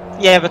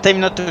 Yeah, but I'm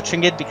not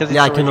touching it because it's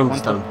Yeah, I can already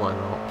understand why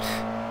not.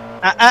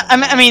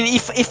 I mean,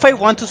 if I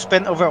want to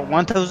spend over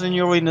 1,000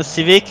 euro in a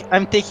Civic,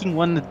 I'm taking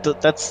one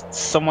that's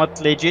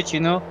somewhat legit, you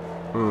know.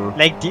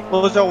 Like the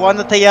other one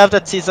that I have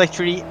that is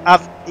actually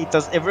it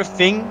has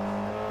everything.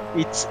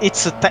 It's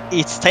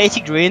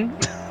Tahiti green.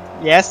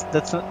 Yes,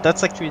 that's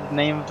actually the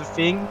name of the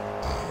thing.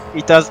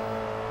 It has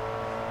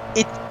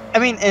it. I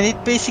mean, and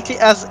it basically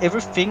has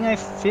everything. I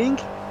think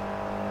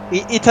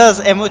it has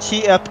MOT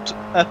up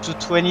to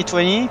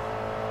 2020.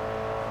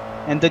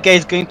 And the guy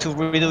is going to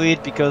redo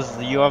it because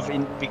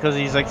because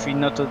he's actually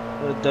not a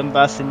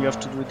Donbass and you have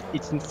to do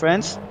it in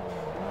France.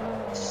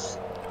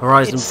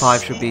 Horizon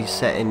 5 should be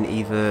set in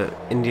either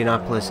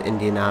Indianapolis,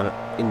 Indiana,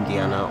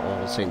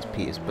 or St.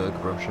 Petersburg,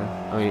 Russia.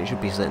 I mean, it should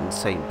be set in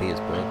St.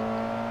 Petersburg.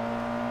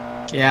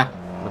 Yeah.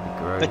 That'd be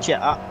great. But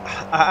yeah,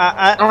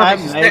 I'm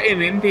set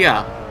in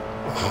India.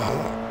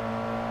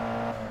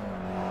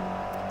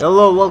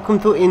 Hello, welcome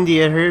to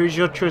India. Here is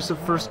your choice of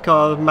first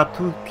car: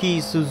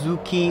 Maruti,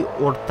 Suzuki,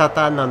 or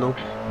Tata Nano.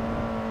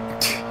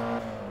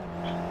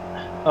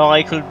 Or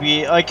I could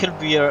be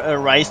a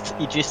Riced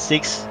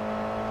EG6.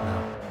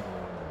 No.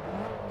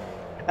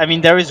 I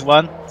mean, there is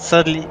one.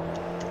 Sadly,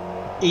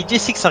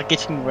 EG6 are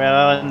getting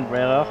rarer and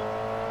rarer.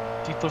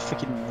 People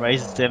fucking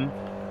raise them.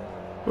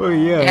 Oh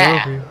yeah.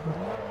 Yeah.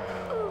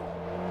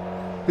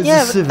 It's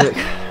Yeah, a Civic.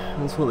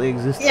 That's what they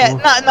exist Yeah, for.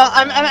 no.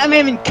 I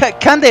mean,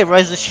 can they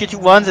raise the shitty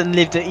ones and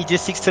leave the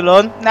EG6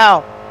 alone?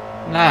 No.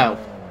 No.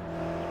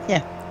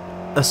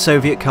 A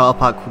Soviet car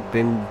pack would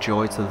bring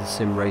joy to the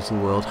sim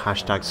racing world.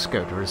 Hashtag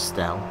Skoda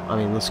Estelle. I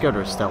mean, the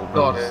Skoda Estelle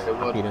God, brings it would.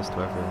 happiness to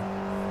everyone.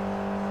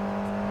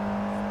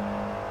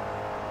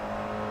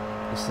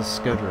 It's the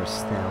Skoda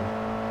Estelle.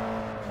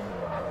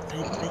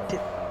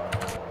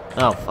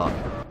 Oh fuck.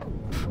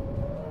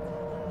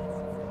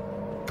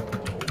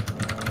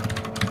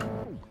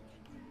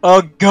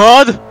 Oh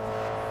God!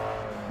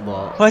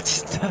 What? What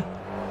is that?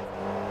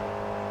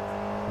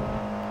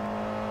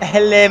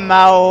 Hele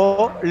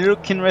Mao,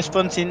 look in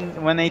response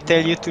in when I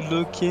tell you to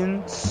look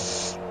in.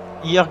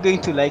 You're going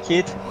to like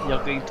it.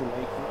 You're going to like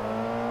it.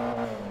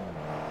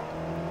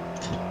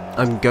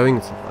 I'm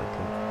going to like it.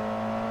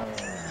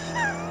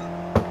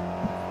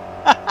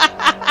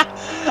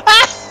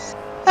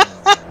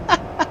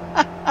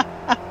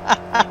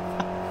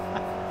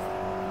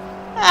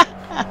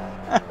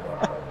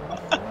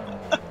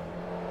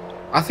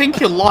 I think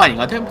you're lying.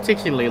 I don't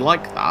particularly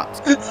like that.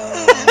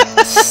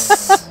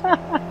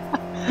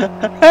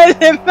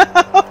 Hele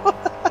Mao!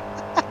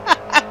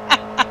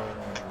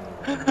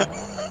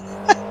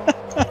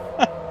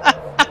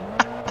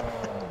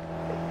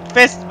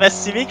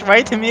 Best Civic,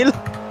 right, Emile?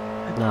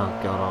 No,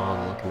 God,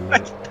 I'll look in a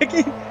minute.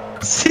 Fucking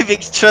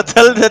Civic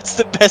Struttle, that's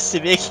the best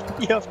Civic.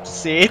 You have to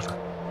say it.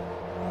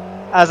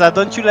 Asa,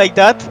 don't you like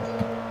that?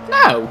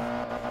 No.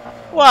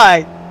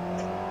 Why?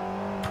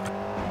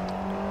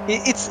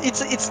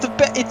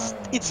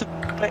 It's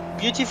a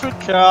beautiful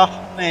car,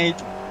 mate.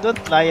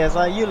 Don't lie,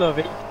 Asa. You love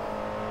it.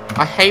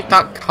 I hate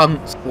that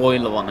cunt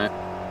spoiler on it.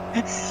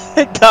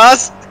 It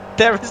does.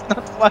 There is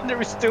not one.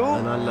 There is two.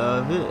 And I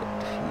love it.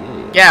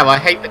 Yeah, I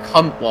hate the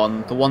cunt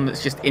one. The one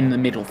that's just in the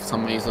middle for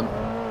some reason.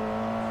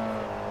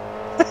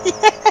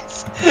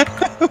 Yes.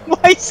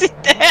 Why is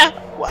it there?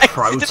 Why is it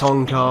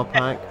Proton car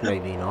pack?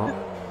 Maybe not.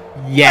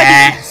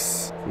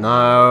 Yes!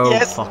 No,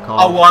 Yes. fuck I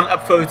off. want a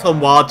Proton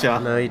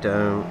Warja. No, you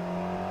don't.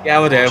 Yeah,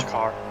 I do.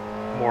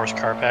 Morris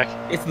car pack.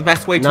 It's the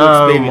best way to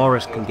No, experience.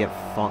 Morris can get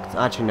fucked.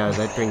 Actually, no,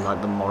 they'd bring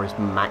like the Morris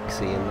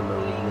Maxi in the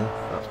Marina.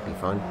 That'd be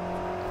fine.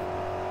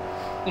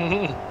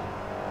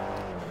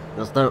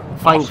 There's no.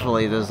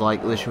 Thankfully, there's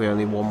like literally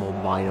only one more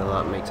minor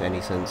that makes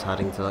any sense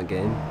adding to that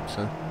game.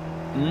 So.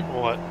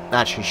 What?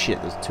 Actually,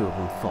 shit. There's two of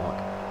them. Fuck.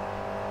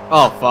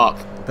 Oh, fuck.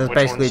 There's Which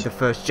basically ones? the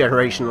first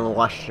generation and the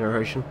last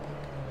generation.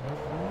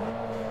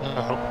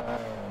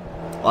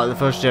 Like the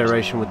first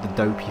generation with the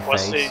dopey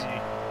face.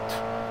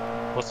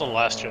 What's the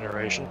last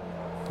generation?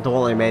 The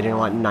one they made in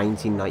like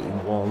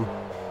 1991.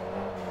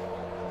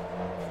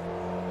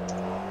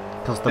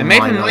 Because the They made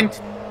minor,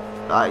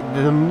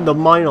 in the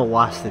minor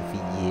lasted for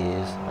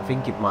years. I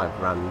think it might have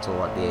ran until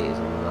like the 80s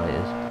and the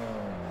 90s.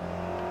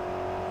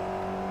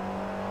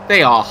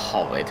 They are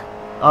horrid.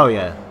 Oh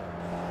yeah.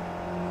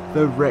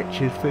 The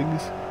wretched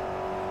things.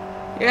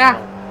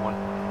 Yeah.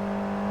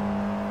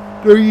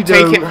 No, you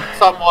Take don't. it from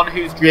someone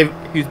who's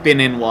been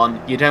in one.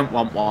 You don't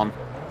want one.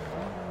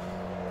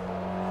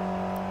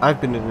 I've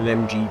been in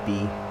an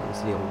MGB.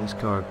 It's the oldest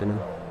car I've been in.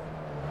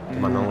 To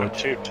my I'm knowledge.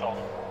 too tall.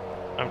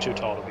 I'm too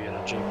tall to be in a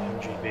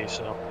MGB,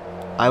 so.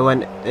 I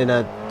went in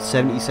a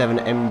 77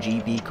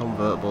 MGB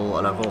convertible,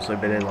 and I've also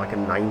been in like a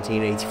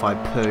 1985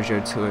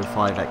 Peugeot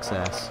 205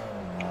 XS,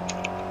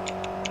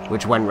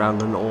 which went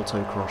round an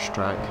autocross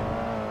track.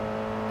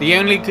 The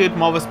only good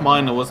Morris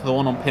Minor was the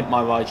one on Pimp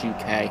My Ride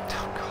UK.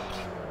 Oh god.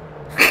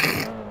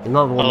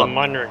 Another one the that...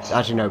 minor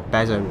Actually no,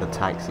 Bez owned the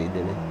taxi,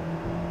 didn't he?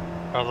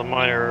 the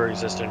minor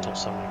existed until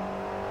summer.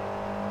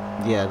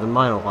 Yeah, the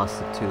minor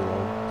lasted too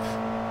long.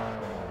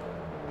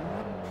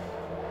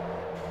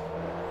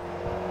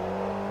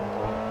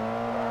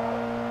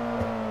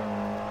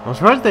 I'm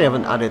surprised they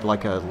haven't added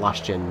like a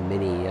last gen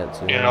mini yet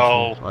to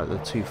like the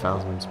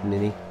 2000s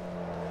mini.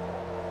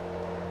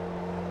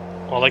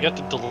 Well, they got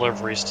the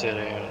deliveries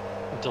today.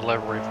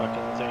 Delivery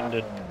fucking thing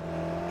to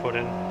put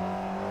in.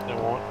 They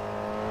want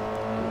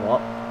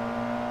What?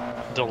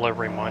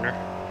 delivery minor.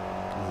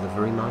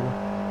 Delivery minor?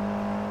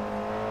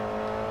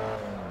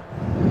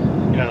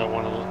 Yeah, the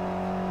one of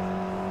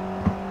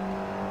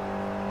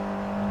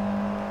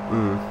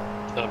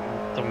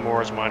the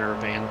Moore's minor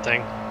van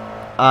thing.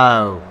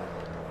 Oh.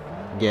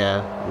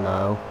 Yeah,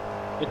 no.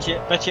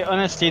 But yeah,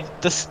 honestly,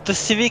 the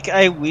Civic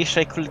I wish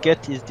I could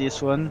get is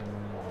this one.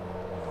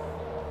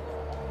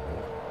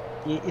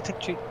 It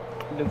actually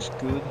looks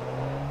good.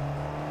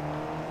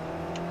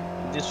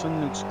 This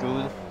one looks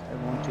good. I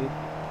want it.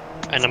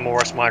 And the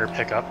Morris minor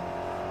pickup.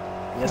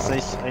 Yes, I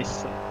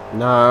saw.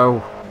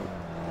 No.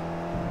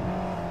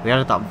 We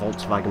added that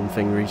Volkswagen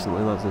thing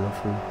recently, that's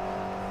enough for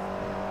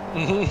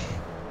me.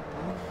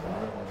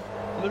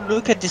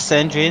 Look at this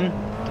engine.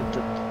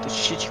 The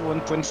shitty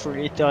 1.4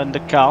 liter and the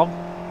carb.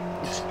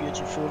 It's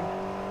beautiful.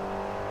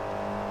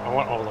 I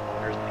want all the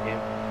minors in the game.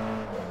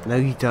 No,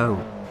 you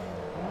don't.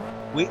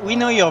 We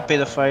know you're a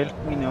pedophile.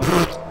 We know.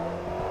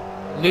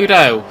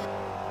 Ludo,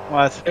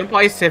 What? don't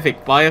buy a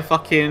Civic, buy a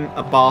Bath Punto.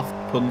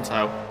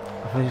 I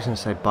thought you were going to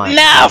say buy a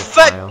No,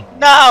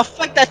 pedophile.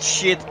 fuck that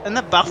shit. And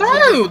the bath.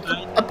 No,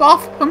 a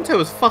Bath Punto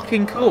is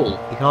fucking cool.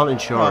 You can't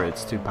insure Oh. it,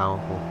 it's too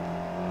powerful.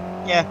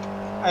 Yeah,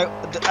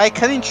 I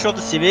can insure the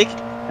Civic,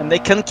 and I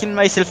can kill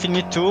myself in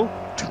it too.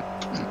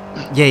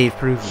 Yeah, you've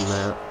proven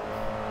that.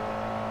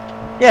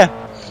 Yeah,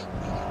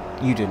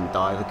 You didn't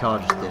die, the car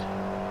just did.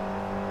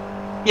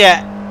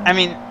 yeah. I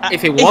mean,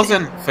 If it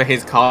wasn't for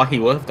his car, he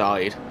would have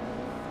died.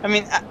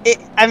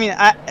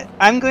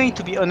 I'm going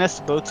to be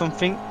honest about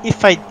something.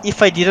 If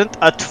I didn't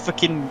have to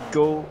fucking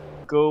go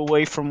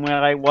away from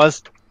where I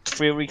was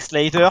 3 weeks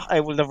later, I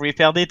would have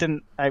repaired it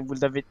and I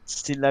would have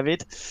still have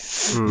it.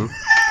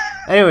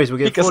 Anyways, we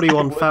get Because I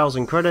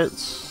 41,000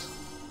 credits.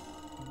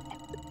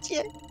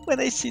 Yeah, when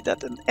I see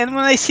that and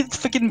when I see the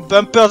fucking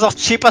bumpers are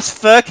cheap as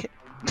fuck,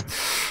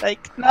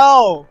 like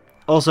no.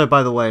 Also,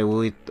 by the way,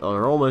 we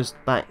are almost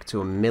back to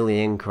 1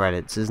 million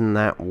credits. Isn't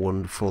that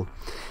wonderful?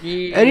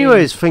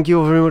 Anyways, thank you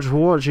all very much for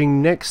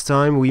watching. Next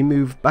time, we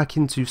move back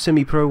into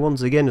semi-pro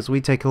once again as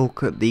we take a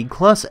look at the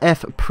Class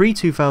F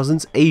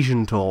pre-2000s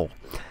Asian Tour.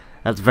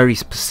 That's very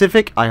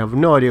specific. I have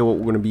no idea what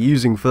we're going to be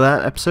using for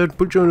that episode,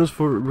 but join us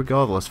for it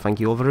regardless. Thank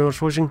you all very much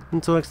for watching.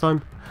 Until next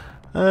time,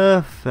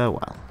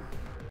 farewell.